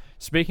 Yeah.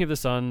 Speaking of the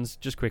Suns,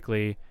 just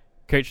quickly,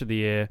 Coach of the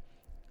Year.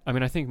 I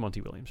mean, I think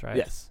Monty Williams, right?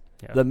 Yes.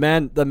 Yeah. The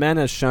man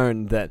has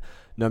shown that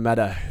no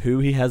matter who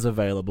he has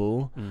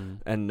available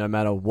and no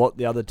matter what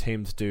the other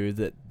teams do,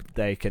 that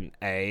they can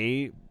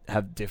A,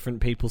 have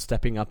different people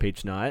stepping up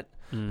each night,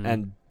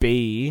 and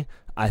B,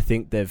 I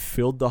think they've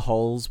filled the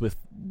holes with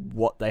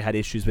what they had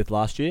issues with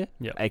last year,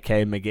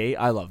 aka McGee.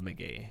 I love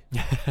McGee.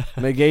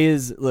 McGee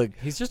is, look...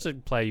 He's just a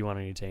player you want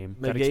on your team.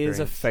 McGee is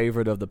a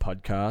favourite of the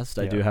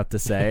podcast, I do have to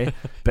say.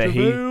 But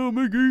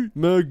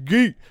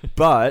McGee!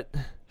 But...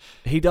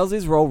 he does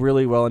his role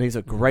really well, and he's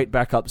a great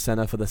backup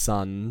center for the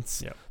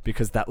Suns.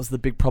 Because that was the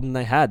big problem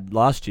they had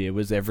last year.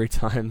 Was every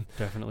time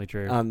definitely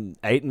true.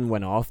 Ayton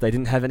went off, they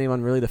didn't have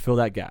anyone really to fill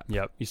that gap.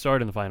 Yep, you saw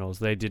it in the finals.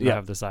 They didn't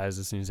have the size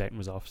as soon as Ayton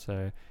was off.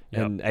 So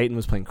and Ayton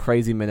was playing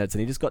crazy minutes, and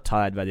he just got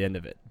tired by the end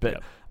of it.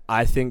 But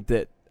I think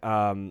that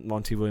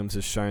Monty Williams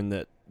has shown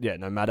that. Yeah,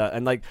 no matter,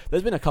 and like,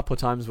 there's been a couple of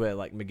times where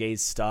like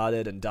McGee's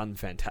started and done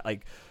fantastic.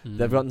 Like,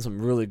 they've gotten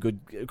some really good.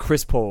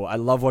 Chris Paul, I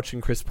love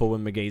watching Chris Paul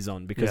when McGee's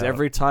on because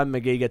every time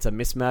McGee gets a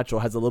mismatch or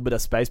has a little bit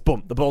of space,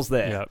 boom, the ball's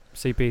there. Yeah,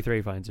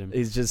 CP3 finds him.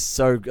 He's just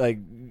so like,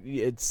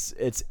 it's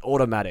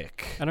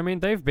automatic. And I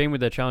mean, they've been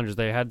with their challenges.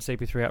 They had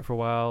CP3 out for a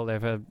while.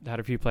 They've had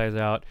a few players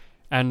out,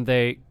 and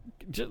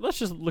let's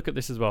just look at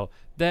this as well.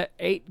 They're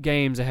 8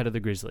 games ahead of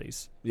the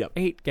Grizzlies. Yep,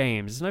 8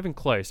 games. It's not even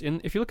close.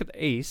 If you look at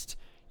the East.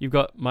 You've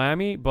got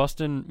Miami,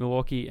 Boston,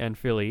 Milwaukee, and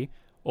Philly,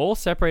 all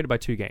separated by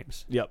 2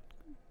 games. Yep.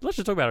 Let's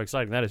just talk about how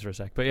exciting that is for a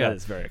sec. But yeah, that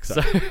is very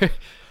exciting.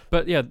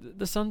 But yeah,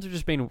 the Suns have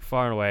just been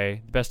far and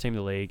away the best team in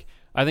the league.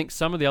 I think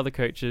some of the other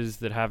coaches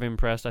that have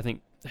impressed, I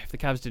think if the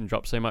Cavs didn't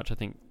drop so much, I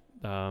think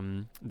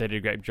they did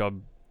a great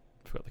job.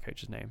 I forgot the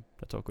coach's name.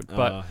 That's awkward.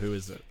 But who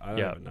is it? I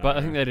don't even know. But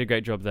I think they did a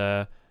great job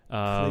there.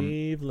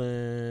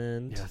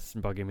 Cleveland. Yeah, it's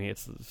bugging me.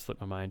 It's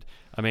slipped my mind.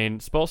 I mean,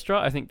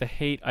 Spoelstra, I think the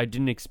Heat, I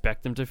didn't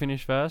expect them to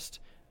finish first.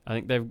 I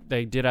think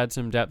they did add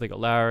some depth. They got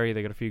Lowry.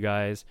 They got a few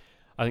guys.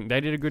 I think they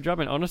did a good job.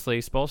 And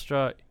honestly,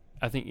 Spoelstra,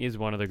 I think, is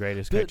one of the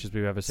greatest coaches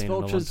we've ever seen in a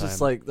long time. Just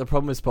like, the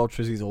problem with Spoelstra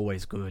is he's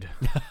always good.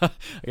 I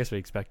guess we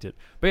expect it.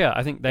 But yeah,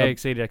 I think they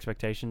exceeded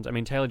expectations. I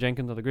mean, Taylor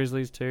Jenkins on the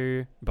Grizzlies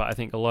too, but I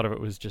think a lot of it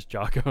was just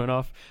Jar going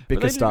off.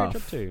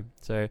 Bickerstaff too.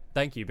 So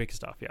thank you,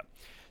 Bickerstaff. Yeah.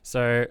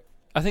 So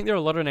I think there are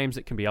a lot of names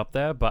that can be up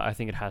there, but I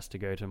think it has to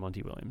go to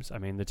Monty Williams. I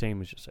mean, the team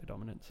was just so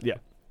dominant. Yeah.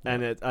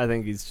 And I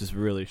think he's just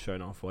really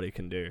shown off what he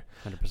can do.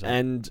 100%.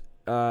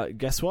 And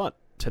guess what?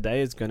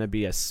 Today is going to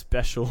be a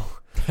special,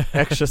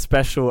 extra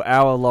special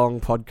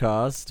hour-long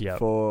podcast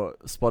for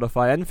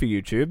Spotify and for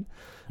YouTube.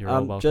 You're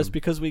all welcome. Just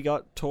because we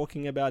got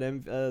talking about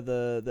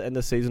the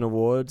end-of-season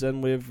awards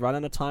and we've run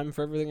out of time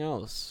for everything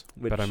else.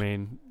 But I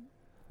mean,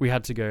 we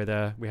had to go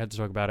there. We had to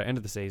talk about it. End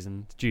of the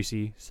season. It's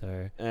juicy.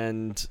 So.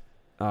 And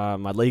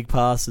my League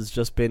Pass has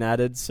just been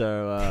added,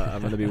 so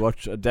I'm going to be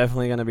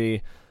definitely going to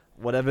be...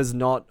 Whatever's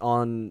not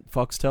on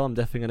Foxtel, I'm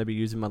definitely going to be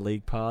using my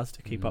League Pass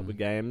to keep up with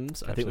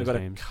games. I think we've got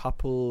a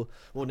couple...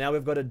 Well, now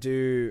we've got to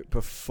do...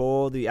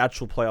 Before the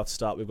actual playoffs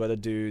start, we've got to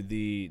do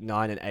the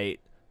 9 and 8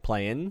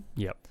 play-in.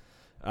 Yep.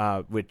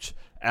 Which,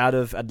 out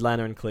of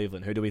Atlanta and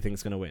Cleveland, who do we think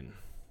is going to win?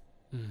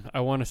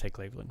 I want to say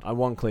Cleveland. I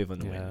want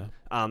Cleveland to win.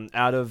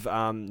 Out of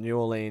New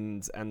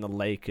Orleans and the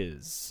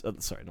Lakers...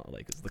 sorry, not the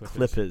Lakers. The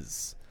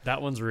Clippers.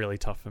 That one's really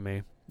tough for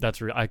me.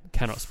 I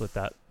cannot split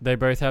that. They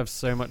both have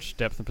so much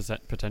depth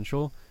and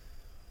potential.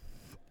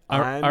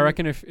 I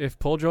reckon if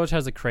Paul George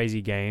has a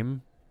crazy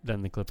game,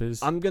 then the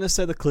Clippers. I'm gonna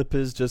say the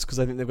Clippers just because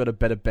I think they've got a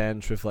better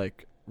bench with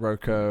like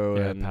Rocco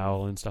and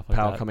Powell and stuff like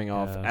that. Powell coming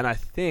off, and I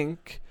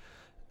think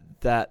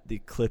that the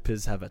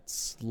Clippers have a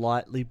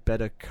slightly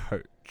better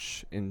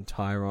coach in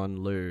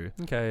Tyronn Lue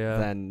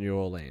than New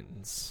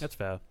Orleans. That's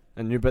fair.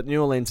 But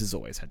New Orleans has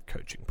always had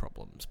coaching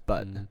problems.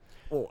 But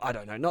well, I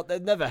don't know.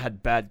 They've never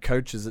had bad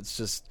coaches. It's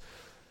just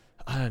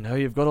I don't know.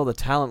 You've got all the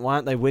talent. Why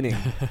aren't they winning?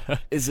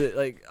 Is it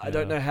like I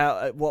don't know how?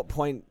 At what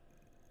point?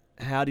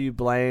 How do you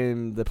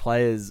blame the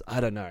players? I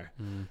don't know.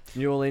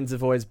 New Orleans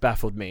have always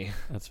baffled me.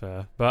 That's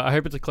fair. But I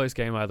hope it's a close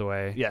game either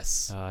way.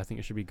 Yes. I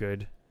think it should be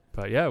good.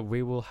 But yeah,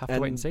 we will have to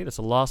wait and see. That's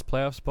the last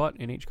playoff spot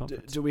in each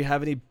conference. Do we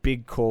have any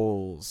big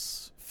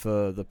calls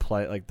for the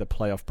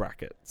playoff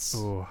brackets?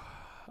 Ooh,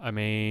 I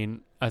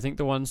mean, I think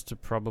the ones to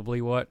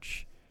probably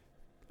watch,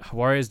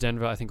 Warriors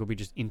Denver, I think will be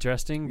just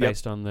interesting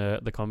based on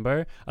the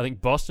combo. I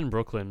think Boston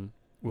Brooklyn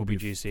will be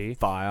juicy.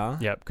 Fire.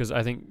 Yeah, because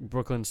I think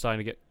Brooklyn's starting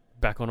to get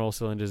back on all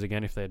cylinders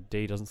again if their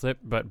D doesn't slip.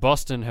 But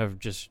Boston have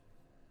just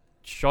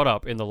shot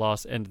up in the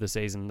last end of the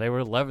season. They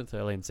were 11th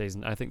early in the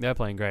season. I think they're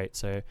playing great,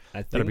 so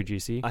that'll be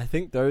juicy. I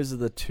think those are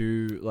the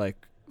two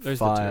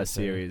fire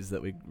series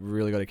that we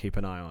really got to keep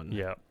an eye on.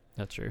 Yeah,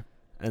 that's true.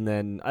 And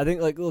then I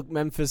think look,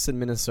 Memphis and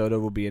Minnesota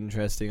will be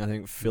interesting. I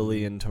think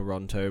Philly and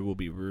Toronto will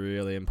be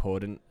really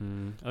important.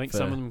 I think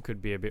some of them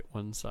could be a bit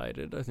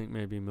one-sided. I think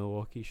maybe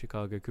Milwaukee,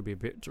 Chicago could be a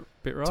bit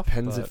rough.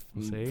 Depends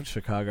if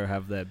Chicago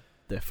have their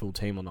full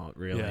team or not,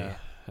 really. Yeah,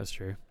 that's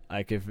true.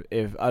 Like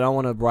if I don't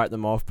want to write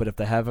them off, but if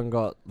they haven't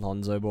got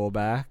Lonzo Ball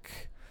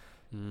back,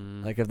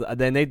 like if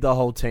they need the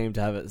whole team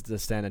to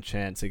stand a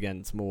chance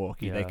against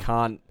Milwaukee. They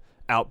can't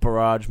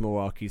out-barrage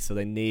Milwaukee, so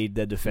they need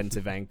their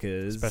defensive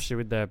anchors. Especially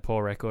with their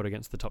poor record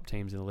against the top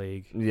teams in the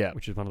league,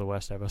 which is one of the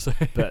worst ever. So.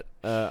 But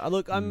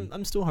look,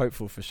 I'm still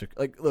hopeful for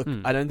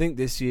Chicago. I don't think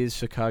this year's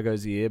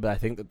Chicago's year, but I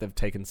think that they've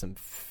taken some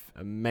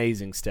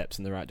amazing steps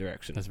in the right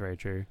direction. That's very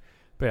true.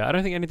 But yeah, I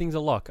don't think anything's a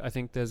lock. I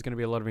think there's going to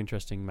be a lot of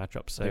interesting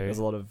matchups. So there's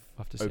a lot of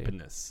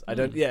openness. I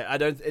don't.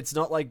 It's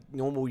not like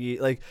normal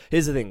year. Like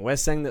here's the thing: we're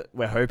saying that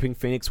we're hoping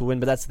Phoenix will win,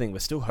 but that's the thing. We're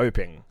still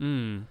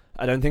hoping.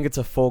 I don't think it's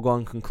a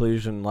foregone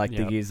conclusion like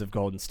the years of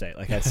Golden State.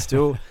 Like I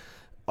still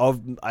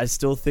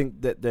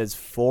think that there's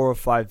 4 or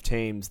 5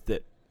 teams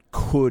that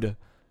could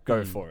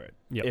go for it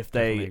if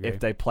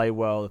they play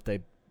well. If they,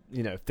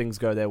 if things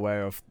go their way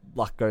or if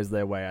luck goes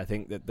their way. I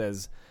think that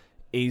there's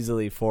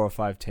easily 4 or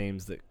 5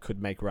 teams that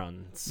could make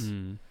runs.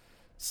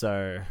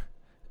 So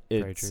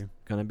it's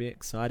going to be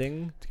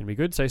exciting. It's going to be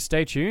good. So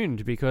stay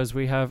tuned because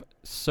we have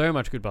so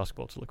much good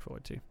basketball to look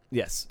forward to.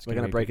 Yes, we're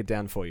going to break it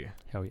down for you.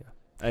 Hell yeah.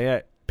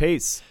 Okay,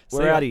 peace.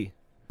 We're outie.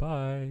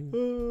 Bye.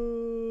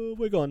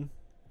 We're gone.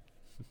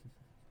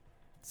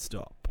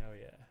 Stop. Hell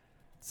yeah.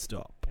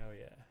 Stop. Hell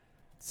yeah.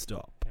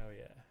 Stop. Hell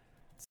yeah.